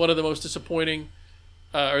he's one of the most disappointing,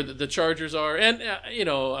 or the Chargers are. And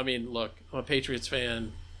I mean, look, I'm a Patriots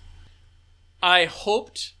fan. I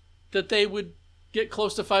hoped that they would get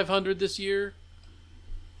close to 500 this year.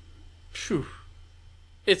 Phew.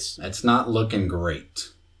 It's not looking great.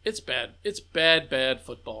 It's bad. It's bad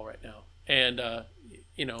football right now. And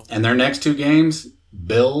and their next two games,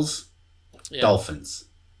 Bills, Dolphins.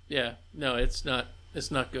 Yeah, no, it's not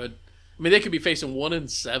good. I mean, they could be facing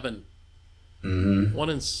 1-7. Mm-hmm.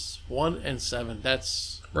 1-7.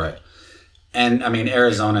 That's right. And I mean,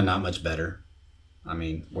 Arizona not much better. I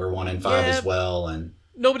mean, we're 1-5 as well, and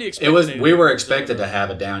nobody expected we were expected to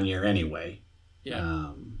have a down year anyway.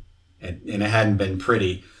 Yeah. And it hadn't been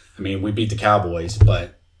pretty. I mean, we beat the Cowboys,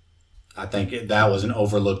 but I think that was an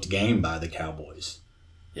overlooked game by the Cowboys.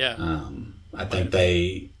 Yeah. I think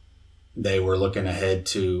they were looking ahead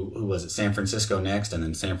to, who was it, San Francisco next, and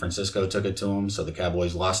then San Francisco took it to them, so the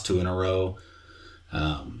Cowboys lost 2 in a row.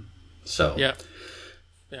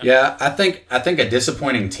 Yeah, I think a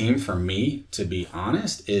disappointing team for me, to be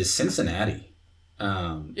honest, is Cincinnati.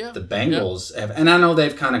 The Bengals have, and I know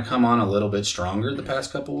they've kind of come on a little bit stronger the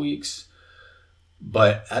past couple weeks,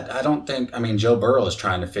 but I don't think, I mean, Joe Burrow is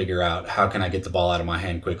trying to figure out how can I get the ball out of my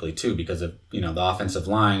hand quickly too, because of the offensive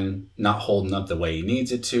line not holding up the way he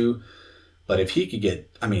needs it to. But if he could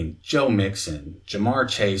get, Joe Mixon, Jamar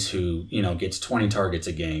Chase, who, gets 20 targets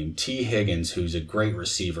a game, T. Higgins, who's a great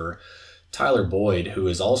receiver, Tyler Boyd, who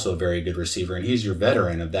is also a very good receiver, and he's your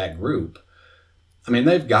veteran of that group.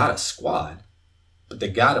 They've got a squad, but they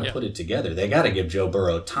got to put it together. They got to give Joe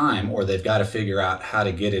Burrow time, or they've got to figure out how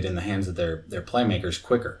to get it in the hands of their playmakers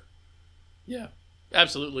quicker. Yeah,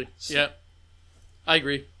 absolutely. Yeah, I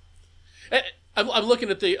agree. I'm looking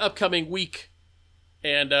at the upcoming week,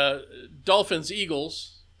 and Dolphins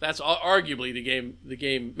Eagles. That's arguably the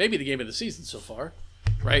game, maybe the game of the season so far,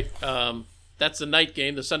 right? That's the night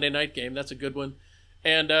game, the Sunday night game. That's a good one.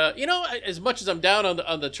 And as much as I'm down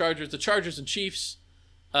on the Chargers and Chiefs,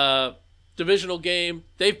 divisional game.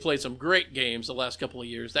 They've played some great games the last couple of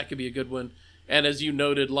years. That could be a good one. And as you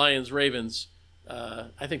noted, Lions Ravens.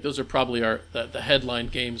 I think those are probably the headline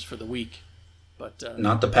games for the week. But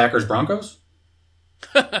not the Packers Broncos.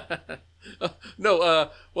 No.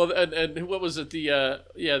 Well, and what was it?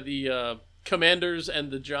 The Commanders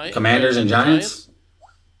and the Giants. Commanders and Giants.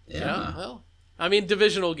 Yeah. Well,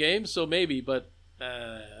 divisional games, so maybe, but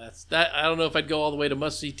that's that. I don't know if I'd go all the way to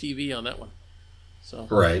must-see TV on that one. So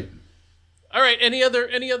right. All right. Any other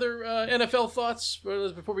NFL thoughts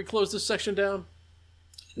before we close this section down?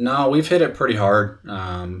 No, we've hit it pretty hard.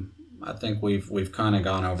 I think we've kind of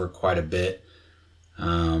gone over quite a bit.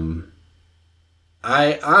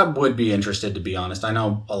 I would be interested, to be honest. I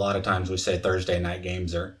know a lot of times we say Thursday night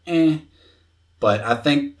games are but I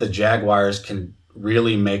think the Jaguars can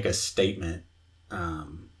really make a statement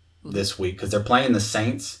this week because they're playing the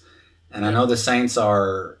Saints, and I know the Saints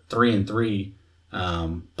are 3-3.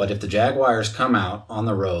 But if the Jaguars come out on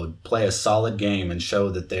the road, play a solid game, and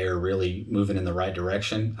show that they're really moving in the right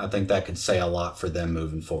direction, I think that could say a lot for them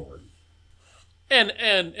moving forward.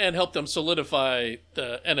 And help them solidify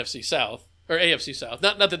the NFC South or AFC South.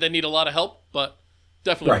 Not that they need a lot of help, but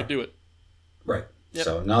definitely could do it. Right. Yep.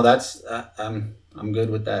 So no, that's I'm good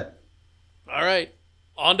with that. All right,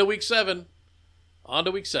 on to week 7. On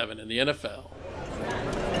to week 7 in the NFL.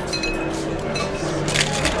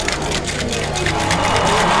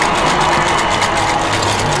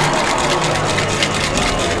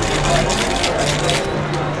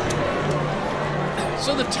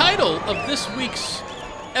 So the title of this week's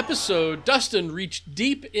episode, Dustin reached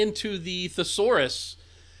deep into the thesaurus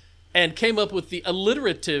and came up with the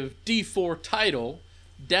alliterative D4 title,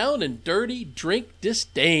 Down and Dirty Drink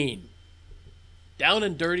Disdain. Down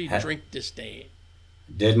and Dirty Drink Disdain.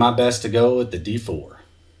 Did my best to go with the D4.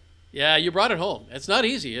 Yeah, you brought it home. It's not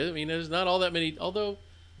easy. There's not all that many, although,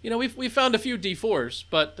 we've found a few D4s,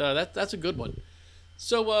 but that's a good one.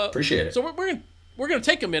 So appreciate it. So we're going to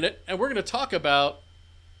take a minute, and we're going to talk about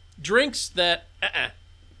drinks that,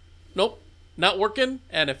 nope, not working.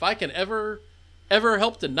 And if I can ever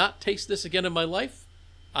help to not taste this again in my life,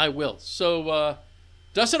 I will. So,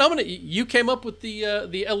 Dustin, you came up with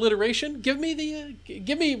the alliteration. Give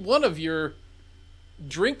me one of your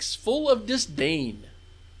drinks full of disdain.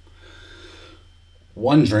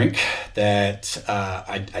 One drink that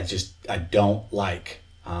I don't like.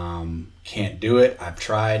 Can't do it. I've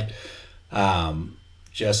tried.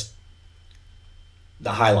 Just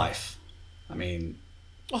the High Life.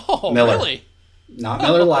 Oh, Miller. Really? Not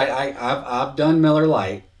Miller Lite. I've done Miller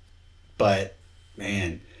Lite, but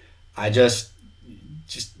man, I just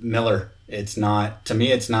Miller. It's not, to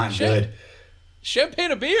me. It's not good. Champagne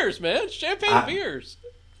of beers, man. Champagne of beers.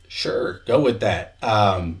 Sure, go with that.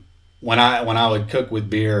 When I would cook with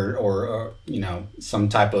beer or some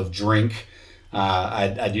type of drink,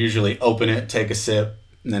 I'd usually open it, take a sip,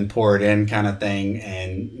 and then pour it in, kind of thing.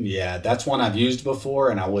 And yeah, that's one I've used before,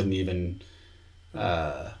 and I wouldn't even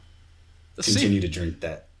continue to drink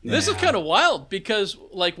that. This is kind of wild because,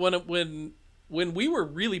 like, when we were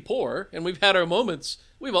really poor, and we've had our moments,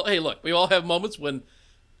 we all have moments when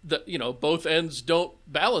both ends don't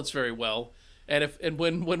balance very well. And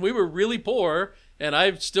when we were really poor, and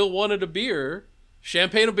I still wanted a beer,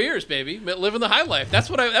 champagne of beers, baby, living the high life. That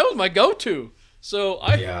was my go-to. So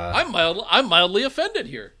I'm mildly offended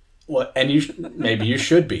here. Well, and maybe you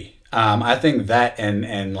should be. I think that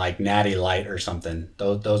and like Natty Light or something.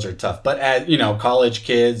 Those are tough. But as college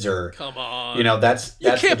kids or come on, that's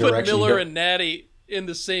you can't the direction put Miller and Natty in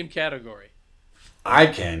the same category. I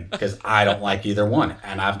can, because I don't like either one,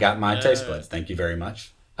 and I've got my taste buds. Thank you very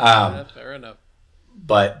much. Fair enough.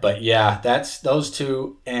 But yeah, that's those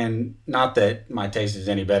two, and not that my taste is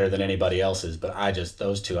any better than anybody else's, but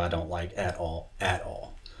those two I don't like at all.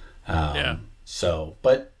 So,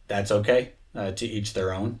 but that's okay. To each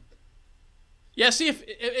their own. Yeah. See,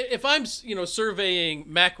 if I'm surveying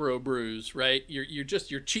macro brews, right? You're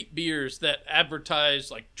just your cheap beers that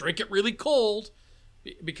advertise like drink it really cold,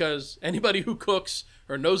 because anybody who cooks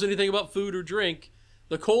or knows anything about food or drink,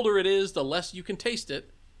 the colder it is, the less you can taste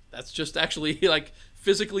it. That's just actually like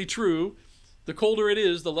physically true. The colder it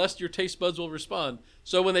is, the less your taste buds will respond.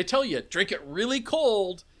 So when they tell you, drink it really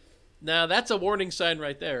cold, now that's a warning sign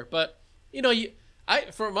right there. But,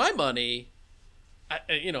 for my money,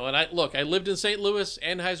 I lived in St. Louis,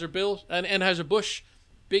 Anheuser-Busch,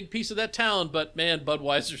 big piece of that town, but man,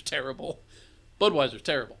 Budweiser's terrible. Budweiser's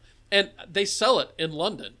terrible. And they sell it in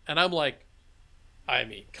London. And I'm like, I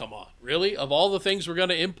mean, come on, really? Of all the things we're going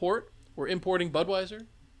to import, we're importing Budweiser?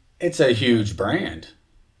 It's a huge brand.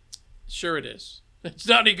 Sure it is. It's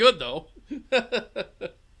not any good, though.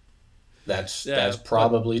 That's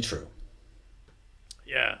probably true.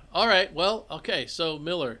 Yeah. All right. Well, okay. So,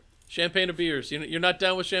 Miller, champagne or beers? You're not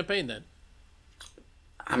down with champagne, then?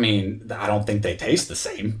 I mean, I don't think they taste the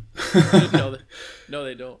same. No,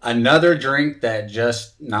 they don't. Another drink that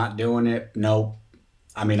just not doing it, nope.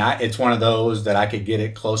 I mean, it's one of those that I could get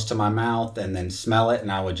it close to my mouth and then smell it,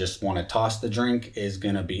 and I would just want to toss the drink, is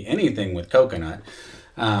going to be anything with coconut.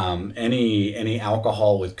 Any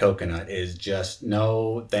alcohol with coconut is just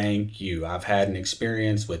no thank you. I've had an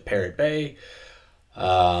experience with Parrot Bay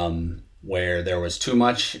where there was too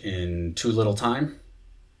much in too little time,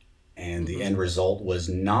 and the end result was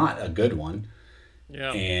not a good one.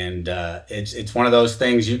 Yeah. And it's one of those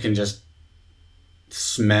things you can just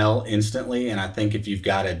smell instantly, and I think if you've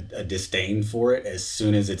got a disdain for it, as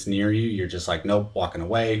soon as it's near you, you're just like, nope, walking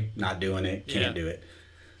away, not doing it, can't do it.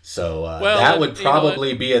 So that would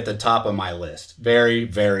probably be at the top of my list. Very,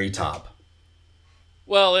 very top.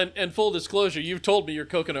 Well, and full disclosure, you've told me your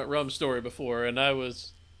coconut rum story before, and I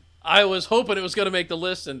was hoping it was going to make the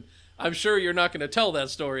list, and I'm sure you're not going to tell that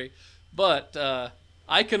story, but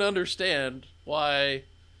I can understand why,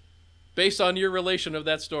 based on your relation of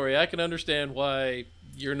that story, I can understand why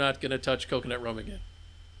you're not going to touch coconut rum again.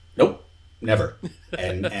 Nope, never.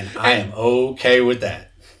 And I am okay with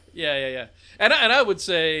that. Yeah. And I would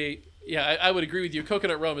say, I would agree with you.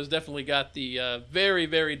 Coconut rum has definitely got the very,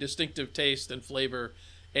 very distinctive taste and flavor,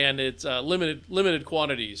 and it's limited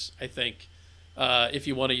quantities, I think. If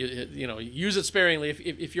you want to, use it sparingly.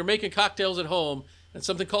 If you're making cocktails at home and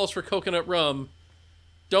something calls for coconut rum,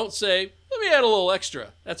 don't say, let me add a little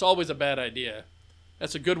extra. That's always a bad idea.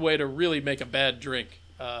 That's a good way to really make a bad drink,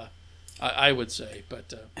 I would say.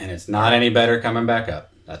 But and it's not any better coming back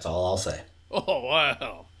up. That's all I'll say. Oh,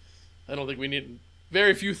 wow. I don't think we need...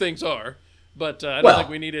 Very few things are, but I don't think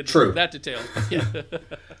we needed that detail. Yeah.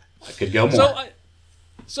 I could go more.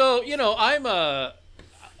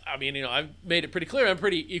 I've made it pretty clear I'm a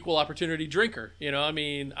pretty equal opportunity drinker.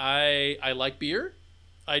 I like beer.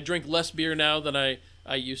 I drink less beer now than I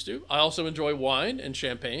used to. I also enjoy wine and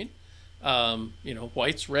champagne.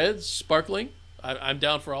 Whites, reds, sparkling. I'm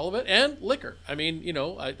down for all of it. And liquor. I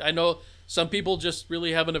know some people just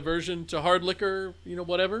really have an aversion to hard liquor,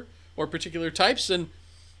 whatever, or particular types. And,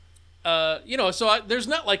 there's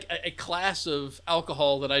not like a class of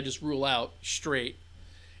alcohol that I just rule out straight.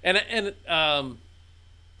 And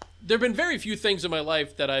there have been very few things in my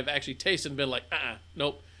life that I've actually tasted and been like,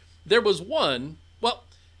 nope. There was one,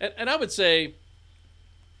 and I would say,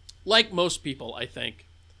 like most people, I think,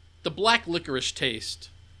 the black licorice taste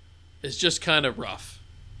is just kind of rough,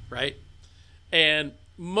 right? And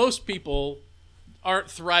most people aren't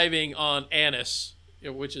thriving on anise,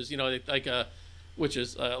 which is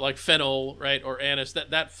like fennel, right, or anise.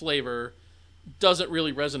 That flavor doesn't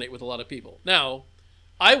really resonate with a lot of people. Now,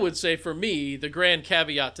 I would say for me, the grand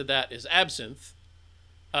caveat to that is absinthe,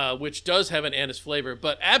 which does have an anise flavor.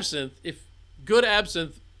 But absinthe, if good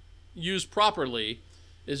absinthe used properly,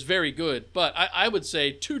 is very good. But I would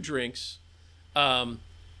say two drinks, and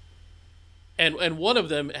one of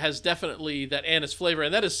them has definitely that anise flavor,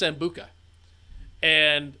 and that is Sambuca.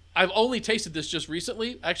 And I've only tasted this just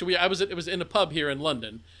recently. Actually, it was in a pub here in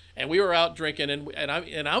London, and we were out drinking, and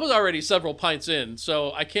I was already several pints in,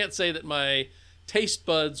 so I can't say that my taste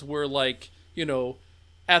buds were like,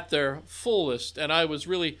 at their fullest, and I was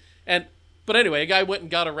really but anyway, a guy went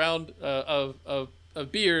and got a round of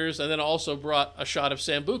beers, and then also brought a shot of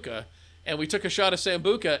Sambuca, and we took a shot of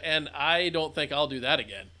Sambuca, and I don't think I'll do that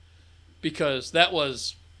again, because that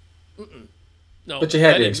was no. But you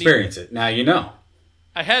had to experience it. Now you know.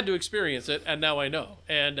 I had to experience it, and now I know.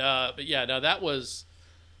 And but yeah, now that was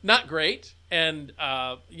not great, and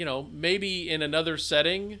maybe in another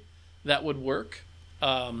setting that would work.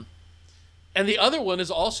 And the other one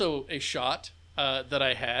is also a shot that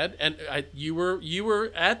I had, and you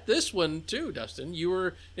were at this one too, Dustin. You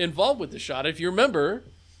were involved with the shot. If you remember,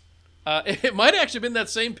 it might have actually been that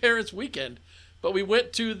same parents' weekend, but we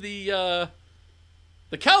went to the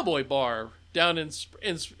Cowboy Bar down in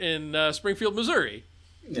Springfield, Missouri.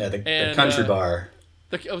 Yeah, the country bar.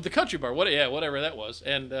 The country bar, whatever that was,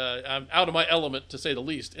 and I'm out of my element to say the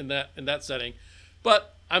least in that setting.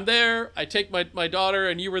 But I'm there. I take my daughter,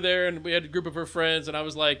 and you were there, and we had a group of her friends, and I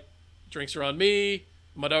was like, drinks are on me.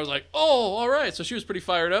 My daughter was like, oh, all right. So she was pretty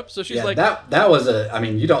fired up. So she's like, that was I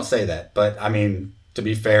mean, you don't say that, but I mean, to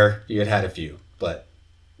be fair, you had a few, but.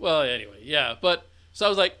 Well, anyway, yeah. But so I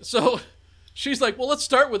was like, so she's like, well, let's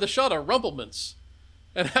start with a shot of Rumplemints.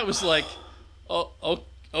 And I was like, oh,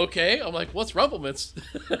 okay. I'm like, what's Rumplemints?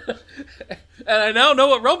 And I now know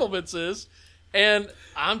what Rumplemints is. And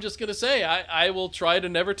I'm just going to say, I will try to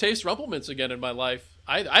never taste Rumplemints again in my life.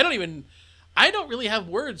 I don't really have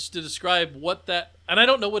words to describe what that, and I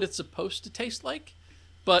don't know what it's supposed to taste like,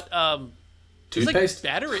 but toothpaste,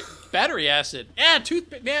 like battery acid. Yeah,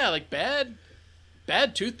 toothpaste. Yeah, like bad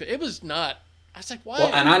toothpaste. It was not. I was like, why?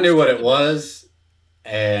 Well, and I knew what it was,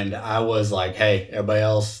 and I was like, hey, everybody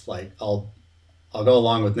else, like, I'll go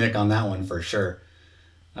along with Nick on that one for sure.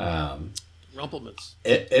 Rumplemints.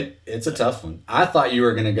 It's a tough one. I thought you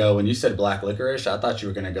were gonna go when you said black licorice. I thought you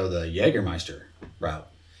were gonna go the Jägermeister route.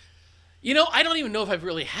 You know, I don't even know if I've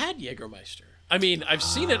really had Jägermeister. I mean, I've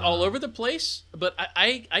seen it all over the place, but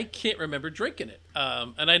I can't remember drinking it.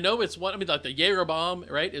 And I know it's one. I mean, like the Jäger Bomb,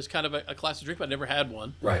 right, is kind of a classic drink, but I never had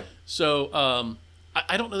one. Right. So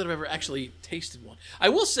I don't know that I've ever actually tasted one. I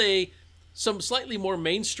will say some slightly more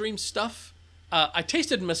mainstream stuff. I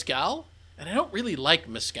tasted mezcal, and I don't really like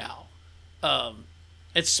mezcal.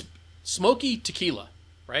 It's smoky tequila,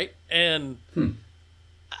 right? And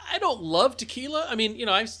I don't love tequila. I mean,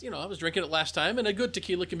 I was drinking it last time, and a good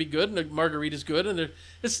tequila can be good, and a margarita is good, and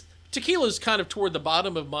tequila is kind of toward the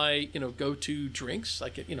bottom of my go-to drinks,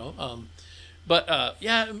 like But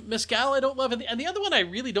mezcal I don't love, and the other one I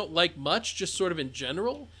really don't like much, just sort of in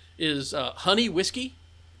general, is honey whiskey,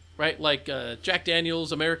 right? Like Jack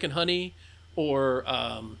Daniel's American Honey, or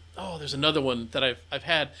there's another one that I've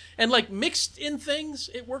had, and like mixed in things,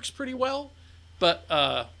 it works pretty well, but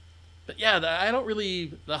yeah, I don't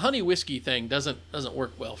really, the honey whiskey thing doesn't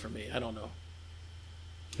work well for me. I don't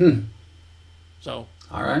know. So.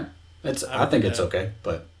 All right. I think it's okay,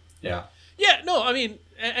 but yeah. Yeah, no, I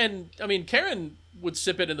mean, Karen would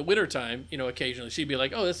sip it in the wintertime, occasionally. She'd be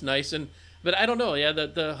like, oh, that's nice. But I don't know. Yeah,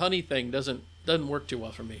 the honey thing doesn't work too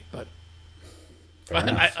well for me, but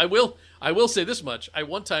I will say this much. I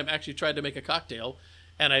one time actually tried to make a cocktail,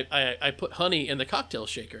 and I put honey in the cocktail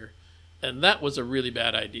shaker, and that was a really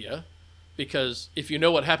bad idea. Because if you know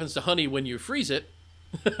what happens to honey when you freeze it,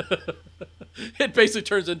 it basically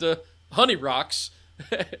turns into honey rocks,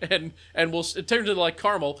 and it turns into like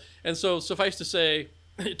caramel. And so suffice to say,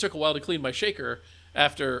 it took a while to clean my shaker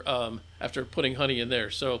after putting honey in there.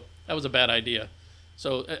 So that was a bad idea.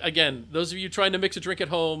 So again, those of you trying to mix a drink at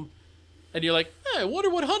home, and you're like, I wonder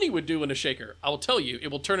what honey would do in a shaker. I will tell you, it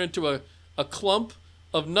will turn into a clump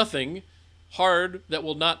of nothing, hard, that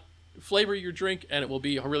will not flavor your drink, and it will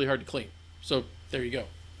be really hard to clean. So there you go.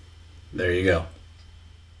 There you go.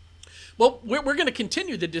 Well, we're going to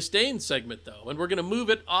continue the Disdain segment, though, and we're going to move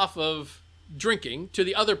it off of drinking to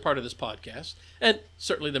the other part of this podcast, and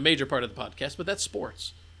certainly the major part of the podcast, but that's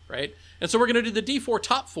sports, right? And so we're going to do the D4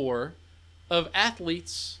 top 4 of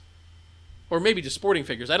athletes, or maybe just sporting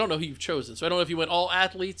figures. I don't know who you've chosen, so I don't know if you went all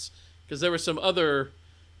athletes, because there were some other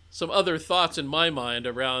thoughts in my mind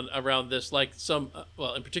around this, like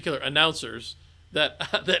in particular announcers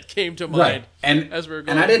that came to mind. Right. And as we were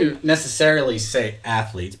going. And I didn't necessarily say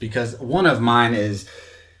athletes, because one of mine is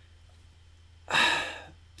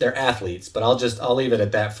they're athletes, but I'll leave it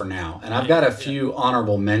at that for now. And I've got a few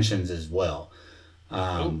honorable mentions as well.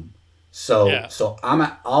 So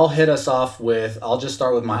I'll hit us off with, I'll just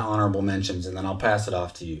start with my honorable mentions, and then I'll pass it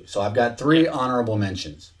off to you. So I've got 3 honorable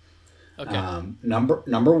mentions. Okay. Number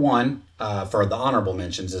 1 for the honorable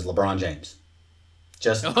mentions is LeBron James.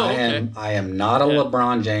 I am not a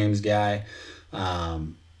LeBron James guy.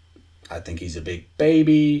 I think he's a big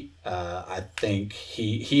baby. I think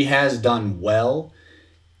he has done well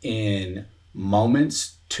in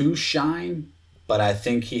moments to shine, but I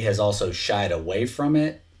think he has also shied away from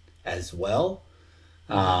it as well.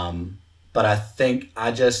 But I think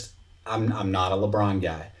I'm not a LeBron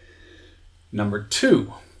guy. Number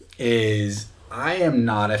 2 is, I am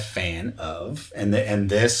not a fan of, and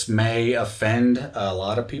this may offend a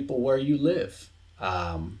lot of people where you live,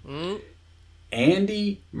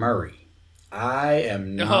 Andy Murray. I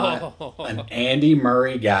am not an Andy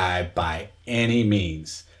Murray guy by any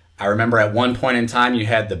means. I remember at one point in time you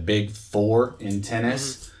had the big 4 in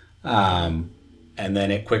tennis, and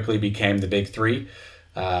then it quickly became the big 3.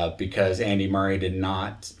 because Andy Murray did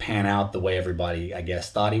not pan out the way everybody, I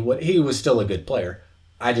guess, thought he would. He was still a good player.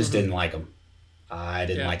 I just didn't like him. I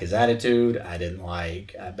didn't like his attitude. I didn't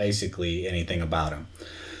like basically anything about him.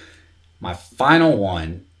 My final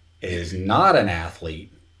one is not an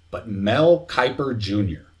athlete, but Mel Kiper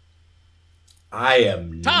Jr. I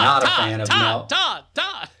am not a fan of Mel.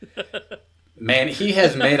 Man, he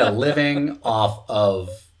has made a living off of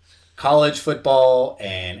college football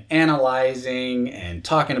and analyzing and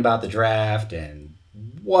talking about the draft and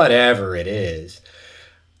whatever it is.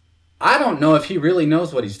 I don't know if he really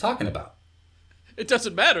knows what he's talking about. It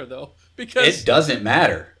doesn't matter, though, because... It doesn't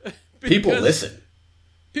matter. People listen.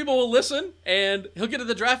 People will listen, and he'll get to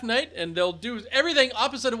the draft night, and they'll do everything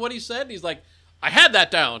opposite of what he said. And he's like, I had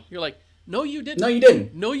that down. You're like, no, you didn't. No, you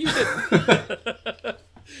didn't. No, you didn't.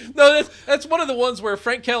 No, that's one of the ones where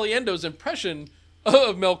Frank Caliendo's impression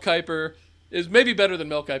of Mel Kiper is maybe better than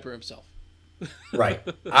Mel Kiper himself. Right.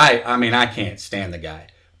 I mean, I can't stand the guy.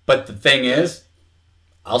 But the thing is,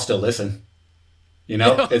 I'll still listen. You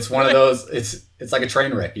know, it's one of those, it's like a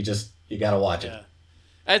train wreck. You got to watch it.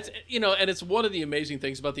 It's, and it's one of the amazing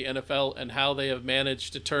things about the NFL and how they have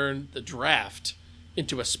managed to turn the draft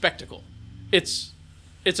into a spectacle. It's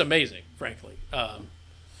amazing, frankly.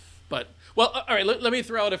 But, well, all right, let me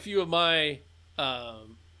throw out a few of my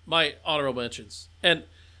my honorable mentions. And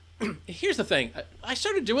here's the thing. I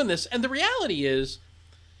started doing this, and the reality is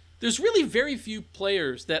there's really very few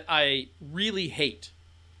players that I really hate.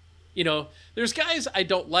 There's guys I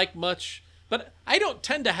don't like much, but I don't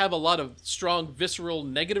tend to have a lot of strong, visceral,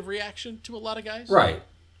 negative reaction to a lot of guys. Right.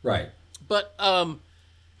 But, and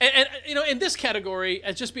in this category,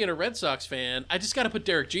 as just being a Red Sox fan, I just got to put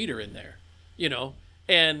Derek Jeter in there,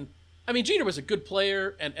 And, I mean, Jeter was a good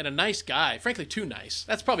player and a nice guy. Frankly, too nice.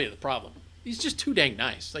 That's probably the problem. He's just too dang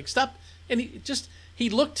nice. Like, stop. And he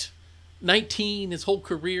looked 19 his whole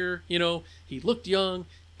career, He looked young,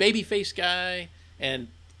 babyface guy, and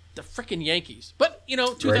the frickin' Yankees. But,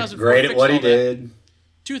 2004 great at what he did.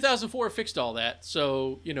 2004 fixed all that.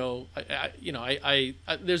 So, I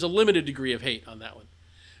there's a limited degree of hate on that one.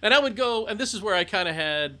 And I would go, and this is where I kind of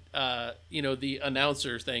had, the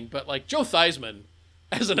announcer thing, but like Joe Theismann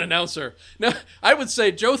as an announcer. Now, I would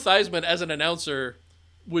say Joe Theismann as an announcer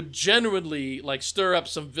would genuinely like stir up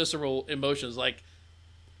some visceral emotions. Like,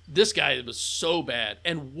 this guy was so bad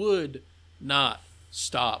and would not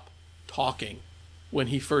stop talking when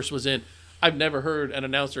he first was in. I've never heard an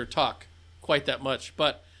announcer talk quite that much.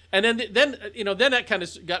 But and then that kind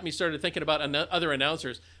of got me started thinking about other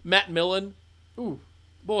announcers. Matt Millen. Ooh,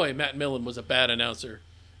 boy, Matt Millen was a bad announcer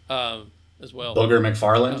as well. Booger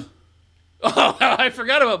McFarland. Oh, I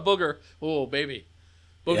forgot about Booger. Oh, baby.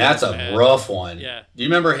 Booger that's a rough one. Yeah. Do you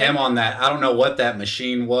remember him on that? I don't know what that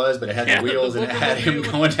machine was, but it had the wheels and it had him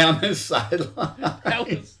going down this sideline. That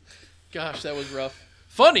was rough.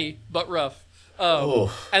 Funny, but rough.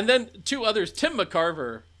 And then two others, Tim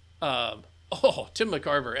McCarver. Tim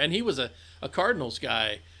McCarver. And he was a Cardinals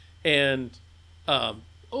guy. And,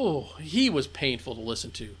 he was painful to listen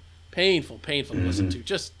to. Painful to listen to.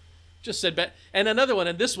 Just said bad. And another one,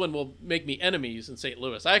 and this one will make me enemies in St.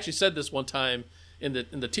 Louis. I actually said this one time in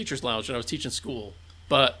the teacher's lounge when I was teaching school.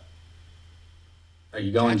 But are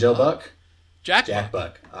you going Joe Buck? Jack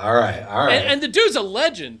Buck. All right. And the dude's a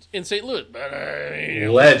legend in St. Louis.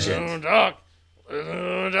 Legend. Doc.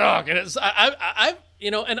 And it's I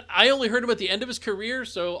and I only heard him at the end of his career,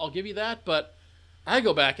 so I'll give you that. But I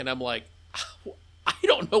go back and I'm like, I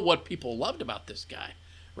don't know what people loved about this guy,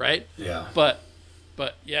 right? Yeah. But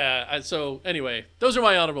yeah. So anyway, those are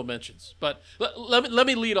my honorable mentions. But let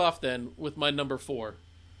me lead off then with my number 4.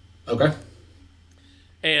 Okay.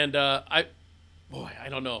 And I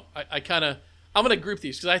don't know. I'm gonna group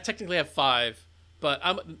these because I technically have 5, but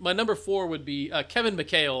my number 4 would be Kevin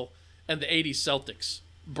McHale and the '80s Celtics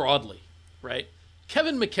broadly, right?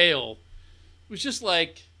 Kevin McHale was just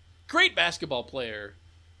like great basketball player,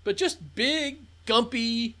 but just big,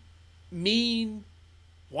 gumpy, mean,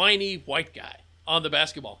 whiny white guy on the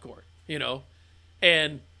basketball court,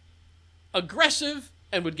 and aggressive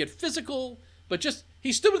and would get physical, but just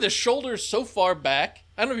he stood with his shoulders so far back.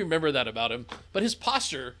 I don't know if you remember that about him, but his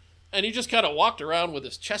posture, and he just kind of walked around with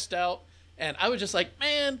his chest out, and I was just like,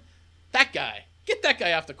 man, get that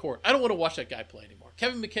guy off the court. I don't want to watch that guy play anymore.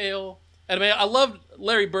 Kevin McHale, and I loved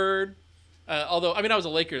Larry Bird, although, I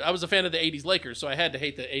was a fan of the 80s Lakers, so I had to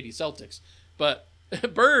hate the 80s Celtics, but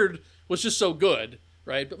Bird was just so good,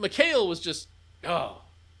 right? But McHale was just,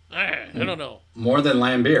 I don't know. More than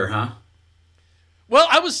Lambeer, huh? Well,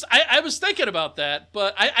 I was thinking about that,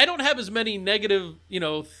 but I don't have as many negative,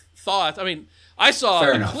 thoughts. I saw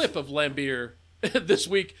a clip of Lambeer this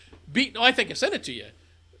week. I think I sent it to you,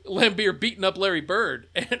 Lambeer beating up Larry Bird.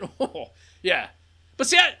 And, yeah. But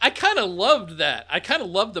see, I kind of loved that. I kind of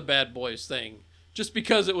loved the Bad Boys thing. Just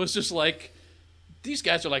because it was just like, these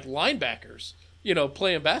guys are like linebackers,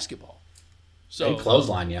 playing basketball. So they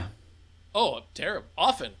clothesline you. Oh, terrible.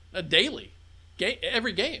 Often. Daily.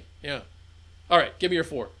 Every game. Yeah. All right, give me your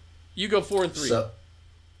 4. You go 4 and 3.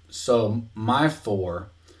 So my 4,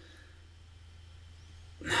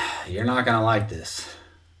 you're not going to like this.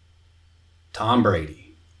 Tom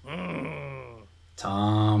Brady.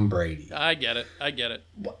 Tom Brady. I get it.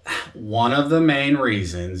 One of the main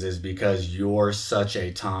reasons is because you're such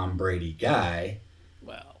a Tom Brady guy.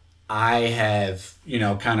 Well, I have,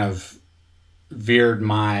 kind of veered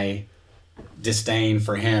my disdain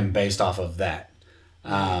for him based off of that.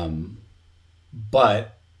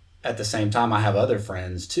 But at the same time, I have other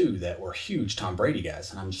friends too that were huge Tom Brady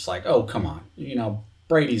guys. And I'm just like, oh, come on.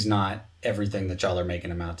 Brady's not everything that y'all are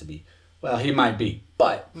making him out to be. Well, he might be,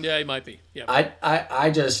 but yeah, he might be. Yeah.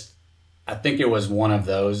 I think it was one of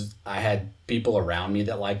those. I had people around me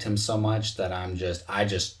that liked him so much that I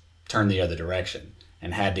just turned the other direction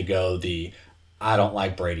and had to go the I don't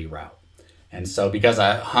like Brady route. And so because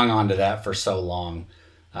I hung on to that for so long,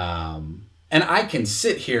 and I can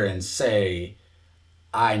sit here and say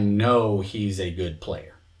I know he's a good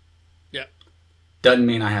player. Yeah. Doesn't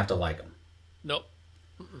mean I have to like him. Nope.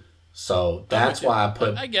 So that's why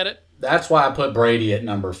I get it. That's why I put Brady at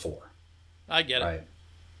number 4. I get it. Right.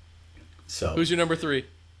 So who's your number 3?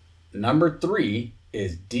 Number 3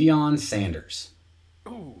 is Deion Sanders.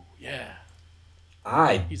 Ooh, yeah.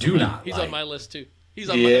 He's on my list too. He's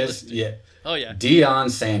on my list too. Yeah. Oh yeah. Deion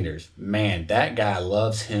Sanders. Man, that guy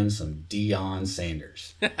loves him some Deion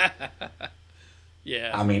Sanders.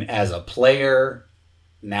 Yeah. I mean, as a player,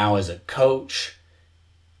 now as a coach,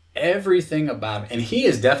 everything about him. And he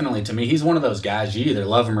is definitely, to me, he's one of those guys, you either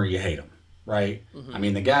love him or you hate him, right? Mm-hmm. I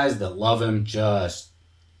mean, the guys that love him just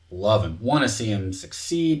love him, want to see him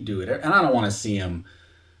succeed, do it. And I don't want to see him,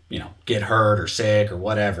 get hurt or sick or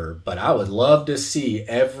whatever, but I would love to see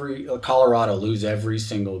Colorado lose every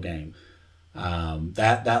single game.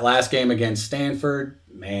 That last game against Stanford,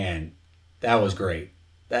 man, that was great.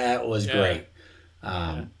 That was great.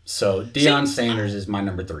 So Deion Sanders is my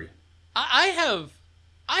number 3. I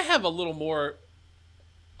have a little more.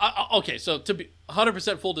 Okay, so to be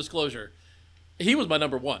 100% full disclosure, he was my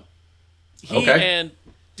number 1. And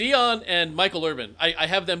Deion and Michael Irvin, I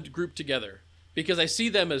have them grouped together because I see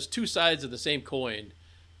them as two sides of the same coin.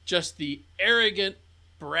 Just the arrogant,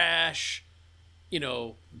 brash,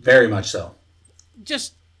 very much so.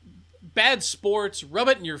 Just bad sports, rub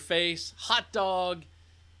it in your face, hot dog,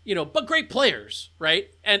 but great players, right?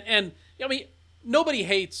 And I mean, nobody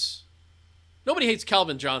hates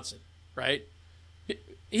Calvin Johnson, right?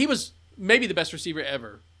 He was maybe the best receiver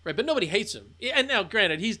ever, right? But nobody hates him. And now,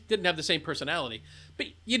 granted, he didn't have the same personality, but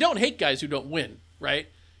you don't hate guys who don't win, right?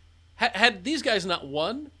 Had these guys not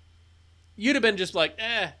won, you'd have been just like,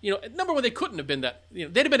 number one, they couldn't have been that.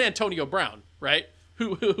 They'd have been Antonio Brown, right?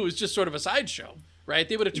 Who was just sort of a sideshow, right?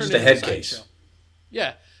 They would have turned just into a head case. Sideshow.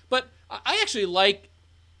 Yeah, but I actually like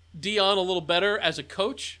Deion a little better as a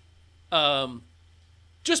coach,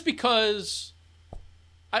 just because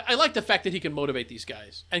I like the fact that he can motivate these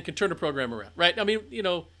guys and can turn a program around, right? I mean,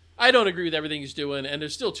 I don't agree with everything he's doing, and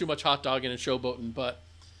there's still too much hot dogging and showboating, but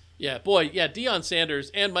Deion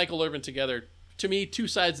Sanders and Michael Irvin together, to me, two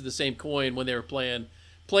sides of the same coin when they were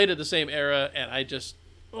played at the same era, and I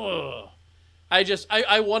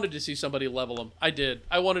wanted to see somebody level them. I did.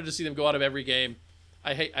 I wanted to see them go out of every game.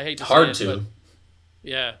 I hate to say it, but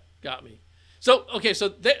yeah, got me. So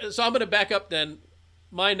so I'm going to back up then.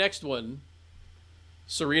 My next one,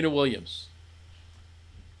 Serena Williams.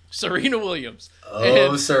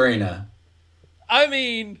 Oh, Serena. I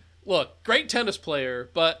mean, look, great tennis player,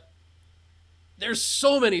 but there's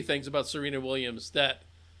so many things about Serena Williams that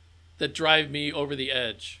drive me over the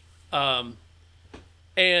edge.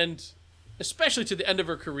 And especially to the end of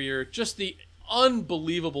her career, just the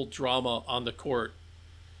unbelievable drama on the court.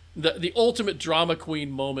 The ultimate drama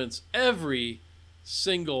queen moments every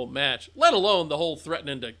single match, let alone the whole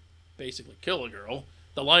threatening to basically kill a girl.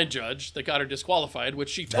 The line judge that got her disqualified, which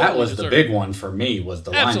she totally that was deserved. The big one for me was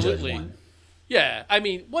the line judge one. Yeah, I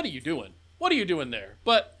mean, what are you doing? What are you doing there?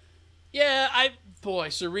 But yeah,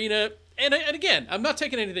 Serena, and again, I'm not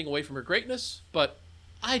taking anything away from her greatness, but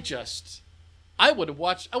I wanted to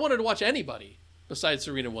watch anybody besides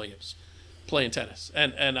Serena Williams playing tennis,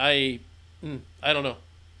 and I don't know.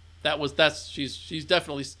 She's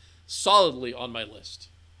definitely solidly on my list.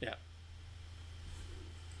 Yeah.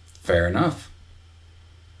 Fair enough.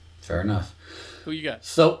 Who you got?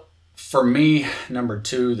 So for me, number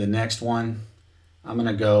 2, the next one, I'm going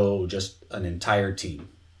to go just an entire team.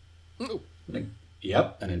 Ooh.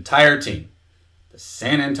 Yep, an entire team. The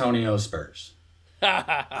San Antonio Spurs.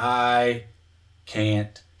 I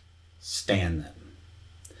can't stand them.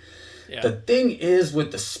 Yeah. The thing is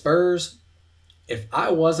with the Spurs, if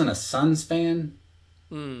I wasn't a Suns fan,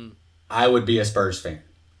 I would be a Spurs fan.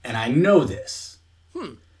 And I know this.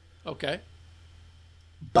 Okay.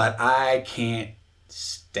 But I can't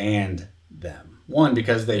stand them. One,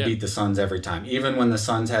 because they beat the Suns every time. Even when the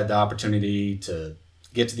Suns had the opportunity to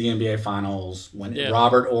get to the NBA Finals, when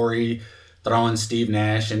Robert Horry throwing Steve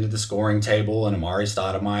Nash into the scoring table and Amari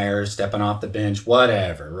Stoudemire stepping off the bench,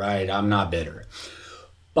 whatever, right? I'm not bitter.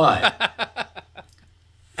 But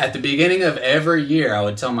at the beginning of every year, I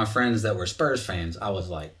would tell my friends that were Spurs fans, I was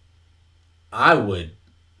like, I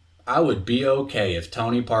would be okay if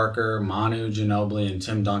Tony Parker, Manu Ginobili, and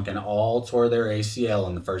Tim Duncan all tore their ACL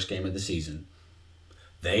in the first game of the season.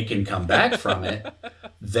 They can come back from it.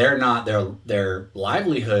 They're not, their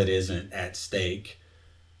livelihood isn't at stake.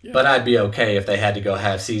 Yeah. But I'd be okay if they had to go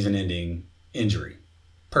have season-ending injury.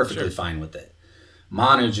 Perfectly fine with it.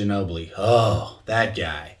 Manu Ginobili, that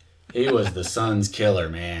guy. He was the Suns' killer,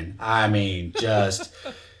 man. I mean, just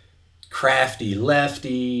crafty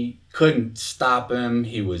lefty. Couldn't stop him.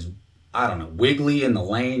 He was, wiggly in the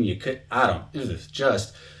lane. It was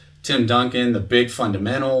just Tim Duncan, the big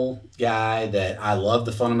fundamental guy that I love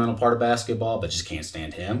the fundamental part of basketball, but just can't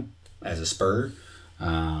stand him as a Spur.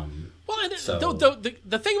 The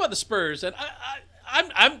thing about the Spurs, and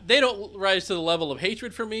they don't rise to the level of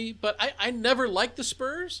hatred for me, but I never liked the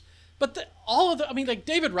Spurs. But like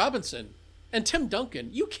David Robinson and Tim Duncan,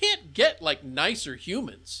 you can't get like nicer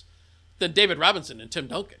humans than David Robinson and Tim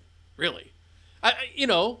Duncan, really.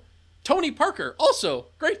 Tony Parker, also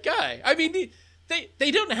great guy. I mean,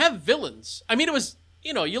 they don't have villains. I mean, it was,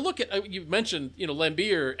 you look at, you mentioned,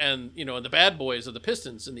 Lambeer and, the bad boys of the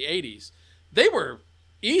Pistons in the 80s. They were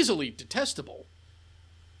easily detestable.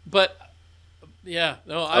 But,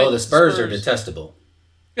 the Spurs are detestable.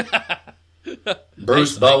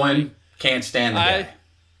 Bruce Bowen, can't stand the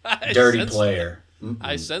guy. Dirty player.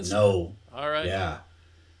 I sense no. All right. Yeah.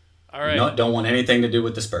 All right. No, don't want anything to do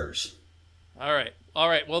with the Spurs. All right.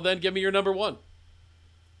 Well, then give me your number one.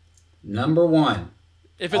 Number one.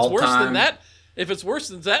 If it's worse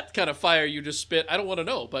than that kind of fire you just spit, I don't want to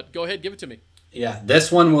know, but go ahead, give it to me. Yeah,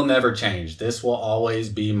 this one will never change. This will always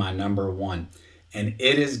be my number one. And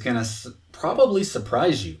it is going to probably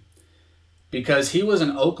surprise you because he was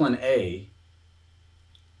an Oakland A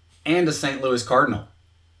and a St. Louis Cardinal.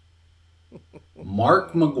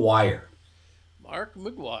 Mark McGwire. Mark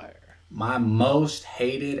McGwire. My most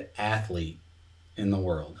hated athlete in the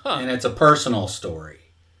world. And it's a personal story.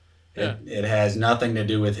 Yeah. It has nothing to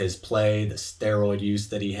do with his play, the steroid use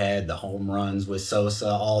that he had, the home runs with Sosa,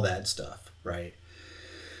 all that stuff, right?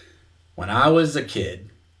 When I was a kid,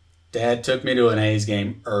 Dad took me to an A's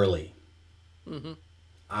game early. Mm-hmm.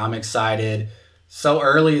 I'm excited. So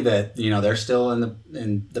early that, they're still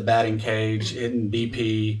in the batting cage, hitting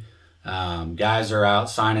BP. Guys are out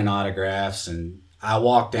signing autographs, and I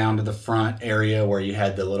walk down to the front area where you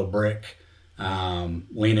had the little brick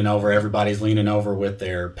leaning over. Everybody's leaning over with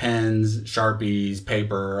their pens, Sharpies,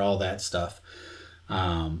 paper, all that stuff.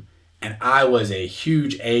 And I was a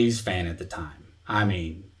huge A's fan at the time. I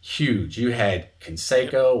mean, huge. You had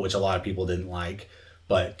Canseco, which a lot of people didn't like,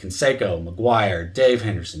 but Canseco, McGwire, Dave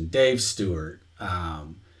Henderson, Dave Stewart,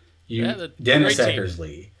 Dennis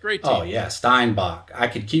Eckersley. Great team. Oh, yeah, Steinbach. I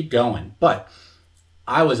could keep going. But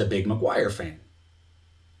I was a big McGwire fan.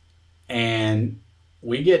 And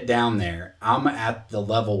we get down there. I'm at the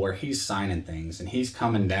level where he's signing things, and he's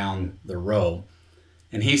coming down the row,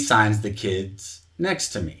 and he signs the kids next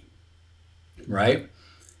to me, right?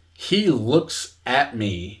 He looks at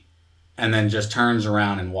me and then just turns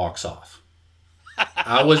around and walks off.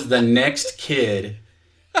 I was the next kid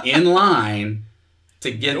in line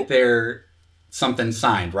to get their something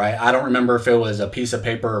signed, right? I don't remember if it was a piece of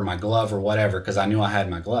paper or my glove or whatever, because I knew I had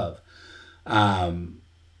my glove.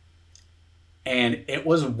 And it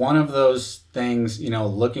was one of those things,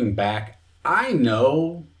 looking back, I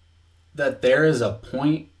know that there is a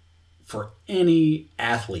point for any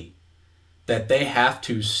athlete that they have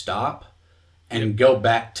to stop and go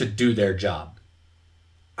back to do their job.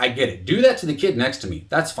 I get it. Do that to the kid next to me.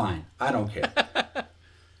 That's fine. I don't care.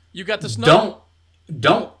 You got the snow.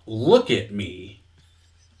 Don't look at me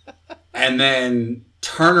and then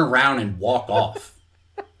turn around and walk off.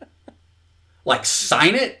 Like,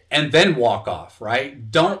 sign it and then walk off,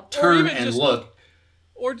 right? Don't turn and look.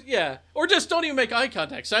 Or just don't even make eye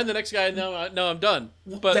contact. Sign the next guy and now I'm done.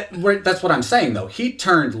 But that's what I'm saying, though. He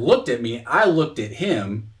turned, looked at me. I looked at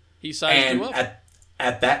him. He sized you up.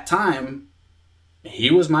 at that time,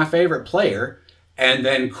 he was my favorite player, and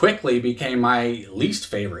then quickly became my least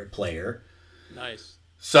favorite player. Nice.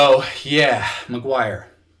 So, yeah, McGuire.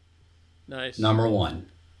 Nice. Number 1.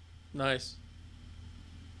 Nice.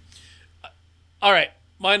 All right,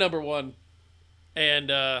 my number 1. And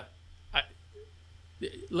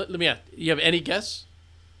let me ask, you have any guess?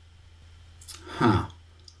 Huh.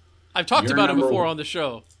 I've talked about him before on the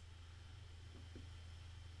show.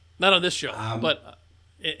 Not on this show, but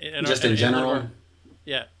in general.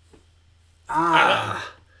 Yeah.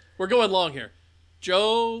 We're going long here.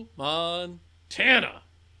 Joe Montana.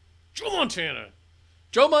 Joe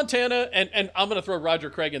Montana, and I'm going to throw Roger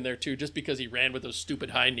Craig in there too, just because he ran with those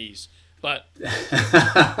stupid high knees. But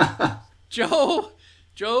Joe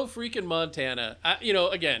freaking Montana.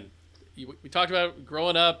 Again, we talked about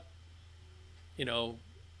growing up,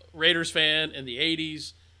 Raiders fan in the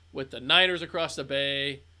 80s with the Niners across the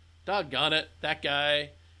bay. Doggone it, that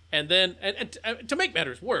guy. And then, and to make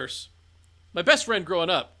matters worse, my best friend growing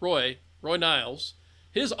up, Roy Niles,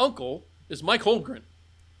 his uncle is Mike Holmgren,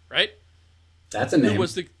 right? That's a name.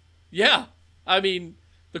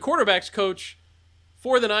 The quarterback's coach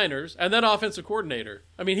for the Niners and then offensive coordinator.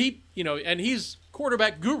 I mean, and he's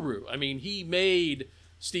quarterback guru. I mean, he made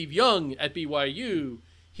Steve Young at BYU.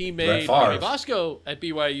 He made Barry Bosco at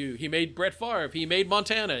BYU. He made Brett Favre. He made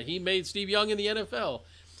Montana. He made Steve Young in the NFL.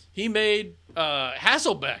 He made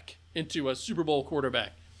Hasselbeck into a Super Bowl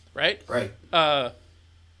quarterback, right? Right.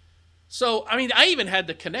 So, I mean, I even had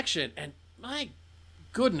the connection, and my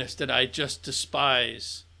goodness, did I just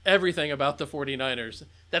despise everything about the 49ers.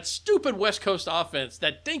 That stupid West Coast offense,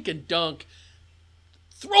 that dink and dunk.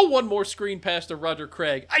 Throw one more screen pass to Roger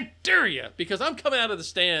Craig. I dare you, because I'm coming out of the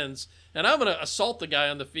stands, and I'm going to assault the guy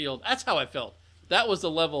on the field. That's how I felt. That was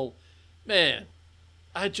the level. Man,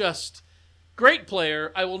 great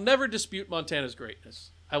player. I will never dispute Montana's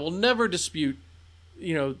greatness. I will never dispute,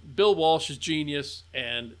 Bill Walsh's genius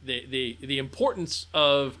and the importance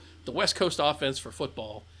of the West Coast offense for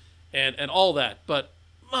football and all that. But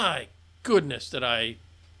my goodness, did I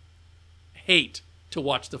hate to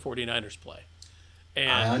watch the 49ers play. And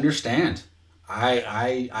I understand.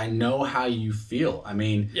 I know how you feel. I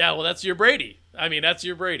mean, yeah, well, that's your Brady.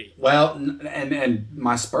 Well, and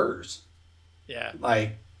my Spurs. Yeah.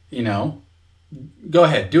 Go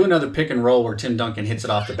ahead. Do another pick and roll where Tim Duncan hits it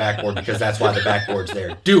off the backboard because that's why the backboard's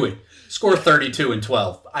there. Do it. Score 32 and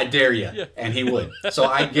 12. I dare you. Yeah. And he would. So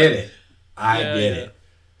I get it. I get it.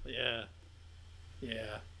 Yeah.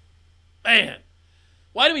 Yeah. Man.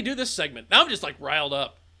 Why do we do this segment? Now I'm just riled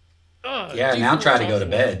up. Yeah, now try to go to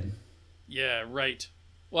bed. Yeah, right.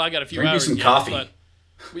 Well, I got a few hours. Drink you some coffee.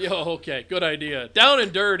 Okay, good idea. Down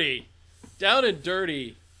and dirty.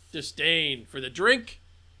 Disdain for the drink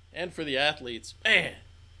and for the athletes. Man,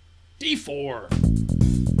 D4.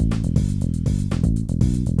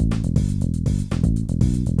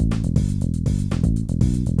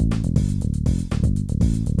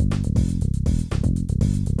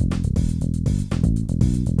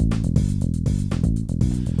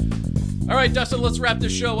 All right, Dustin, let's wrap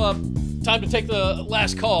this show up. Time to take the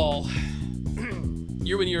last call.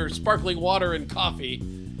 You and your sparkling water and coffee.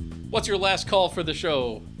 What's your last call for the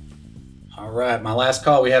show? All right, my last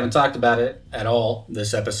call. We haven't talked about it at all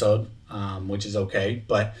this episode, which is okay.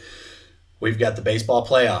 But we've got the baseball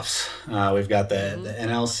playoffs. We've got the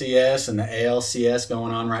NLCS and the ALCS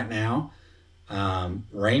going on right now.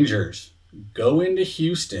 Rangers go into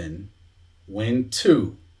Houston, win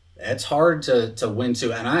 2. That's hard to win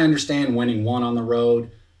 2. And I understand winning 1 on the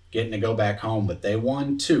road, getting to go back home, but they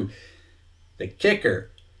won 2. The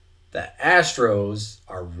kicker, the Astros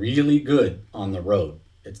are really good on the road.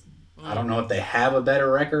 I don't know if they have a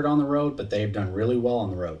better record on the road, but they've done really well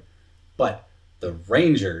on the road. But the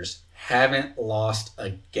Rangers haven't lost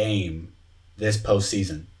a game this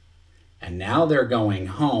postseason. And now they're going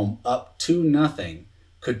home up 2-0,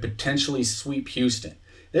 could potentially sweep Houston.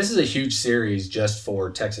 This is a huge series just for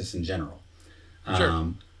Texas in general.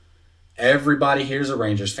 Sure. Everybody here is a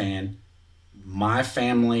Rangers fan. My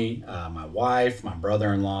family, my wife, my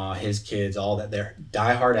brother-in-law, his kids, all that, they're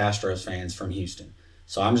diehard Astros fans from Houston.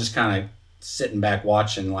 So I'm just kind of sitting back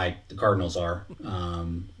watching like the Cardinals are,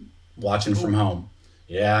 watching from home.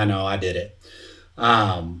 Yeah, I know, I did it.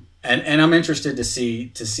 And I'm interested to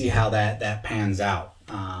see how that pans out.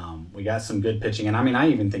 We got some good pitching, and I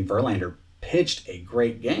even think Verlander pitched a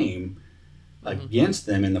great game against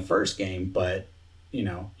them in the first game, but you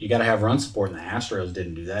got to have run support, and the Astros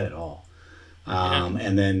didn't do that at all.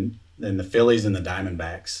 And then the Phillies and the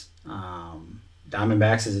Diamondbacks.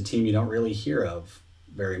 Diamondbacks is a team you don't really hear of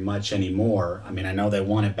very much anymore. I mean, I know they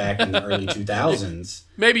won it back in the early 2000s.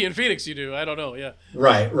 Maybe in Phoenix you do. I don't know. Yeah.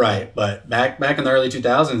 Right. But back in the early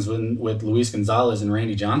 2000s, when with Luis Gonzalez and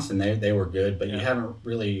Randy Johnson, they were good. But you haven't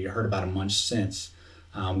really heard about them much since.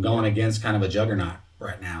 Going against kind of a juggernaut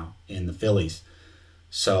right now in the Phillies.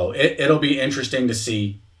 So it'll be interesting to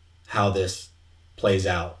see how this plays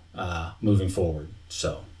out moving forward.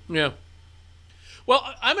 So yeah.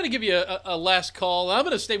 Well, I'm going to give you a last call. I'm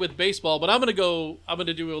going to stay with baseball, but I'm going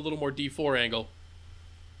to do a little more D4 angle.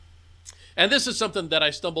 And this is something that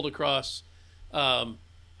I stumbled across. And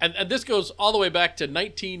this goes all the way back to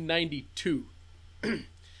 1992.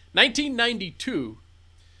 1992,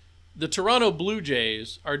 the Toronto Blue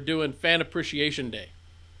Jays are doing Fan Appreciation Day.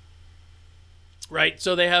 Right?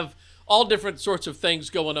 So they have all different sorts of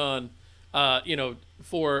things going on,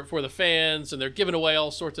 for the fans, and they're giving away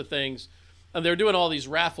all sorts of things. And they're doing all these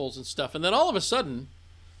raffles and stuff. And then all of a sudden,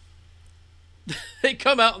 they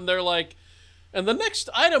come out and they're like, and the next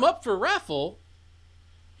item up for raffle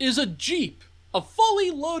is a Jeep, a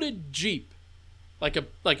fully loaded Jeep. Like a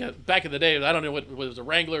back in the day, I don't know what it was, a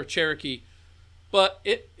Wrangler, Cherokee. But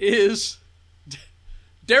it is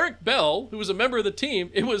Derek Bell, who was a member of the team.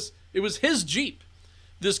 It was his Jeep.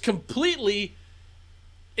 This completely,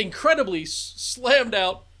 incredibly slammed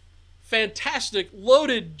out, fantastic,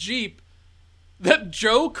 loaded Jeep that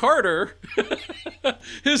Joe Carter,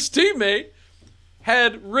 his teammate,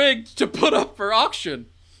 had rigged to put up for auction.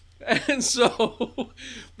 And so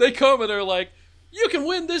they come and they're like, you can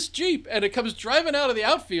win this Jeep. And it comes driving out of the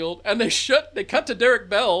outfield, and they cut to Derek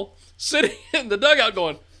Bell sitting in the dugout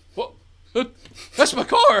going, well, that's my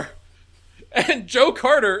car. And Joe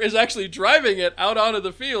Carter is actually driving it out onto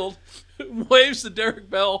the field, waves to Derek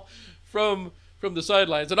Bell from the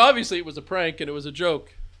sidelines. And obviously it was a prank and it was a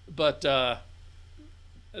joke, but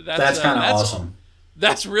that's kind of awesome.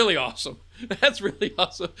 That's really awesome. That's really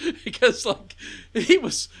awesome because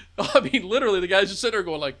literally the guy's just sitting there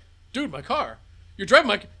going like, dude, my car, you're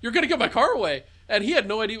going to give my car away. And he had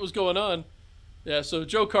no idea what was going on. Yeah. So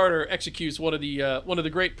Joe Carter executes one of the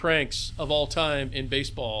great pranks of all time in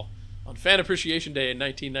baseball on Fan Appreciation Day in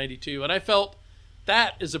 1992. And I felt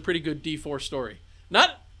that is a pretty good D4 story.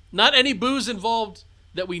 Not any booze involved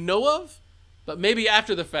that we know of, but maybe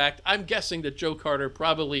after the fact, I'm guessing that Joe Carter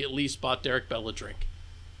probably at least bought Derek Bell a drink.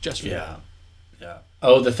 Just for that. Yeah.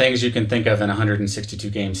 Oh, the things you can think of in a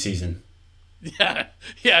 162-game season.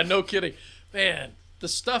 Yeah, no kidding. Man, the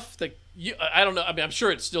stuff that I don't know, I mean, I'm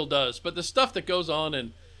sure it still does, but the stuff that goes on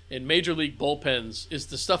in Major League bullpens is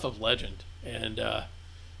the stuff of legend and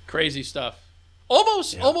crazy stuff.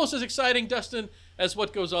 Almost as exciting, Dustin, as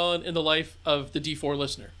what goes on in the life of the D4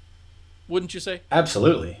 listener. Wouldn't you say?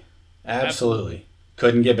 Absolutely.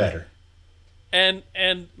 Couldn't get better. And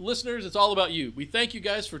listeners, it's all about you. We thank you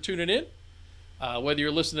guys for tuning in. Whether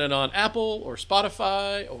you're listening on Apple or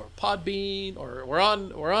Spotify or Podbean or we're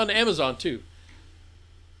on Amazon too.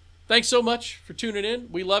 Thanks so much for tuning in.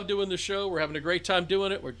 We love doing the show. We're having a great time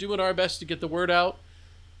doing it. We're doing our best to get the word out.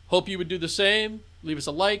 Hope you would do the same. Leave us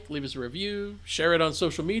a like, leave us a review, share it on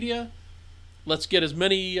social media. Let's get as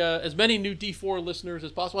many new D4 listeners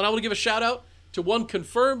as possible. And I want to give a shout out to one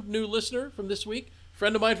confirmed new listener from this week,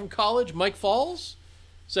 friend of mine from college, Mike Falls,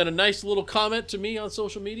 sent a nice little comment to me on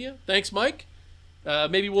social media. Thanks, Mike.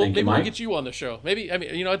 Maybe we'll get you on the show.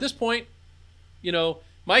 At this point,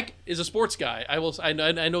 Mike is a sports guy.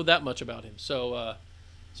 I know that much about him. So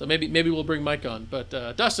maybe we'll bring Mike on. But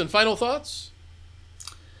Dustin, final thoughts?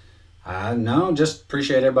 No, just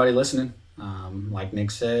appreciate everybody listening. Like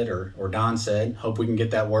Nick said or Don said, hope we can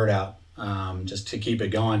get that word out just to keep it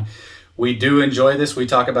going. We do enjoy this. We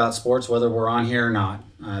talk about sports whether we're on here or not.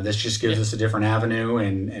 This just gives us a different avenue,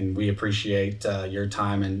 and we appreciate your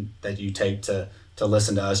time and that you take to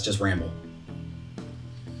listen to us just ramble.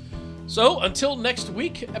 So until next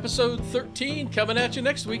week, episode 13 coming at you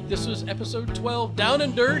next week. This was episode 12, Down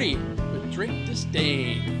and Dirty with Drink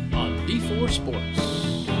Disdain on D4 Sports.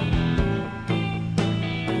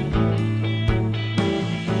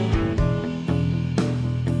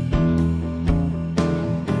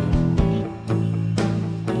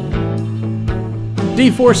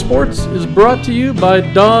 D4 Sports is brought to you by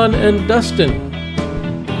Don and Dustin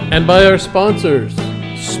and by our sponsors,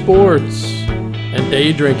 Sports and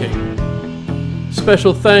Day Drinking.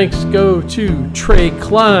 Special thanks go to Trey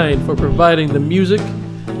Klein for providing the music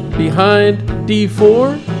behind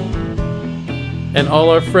D4 and all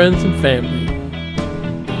our friends and family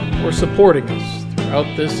for supporting us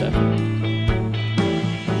throughout this effort.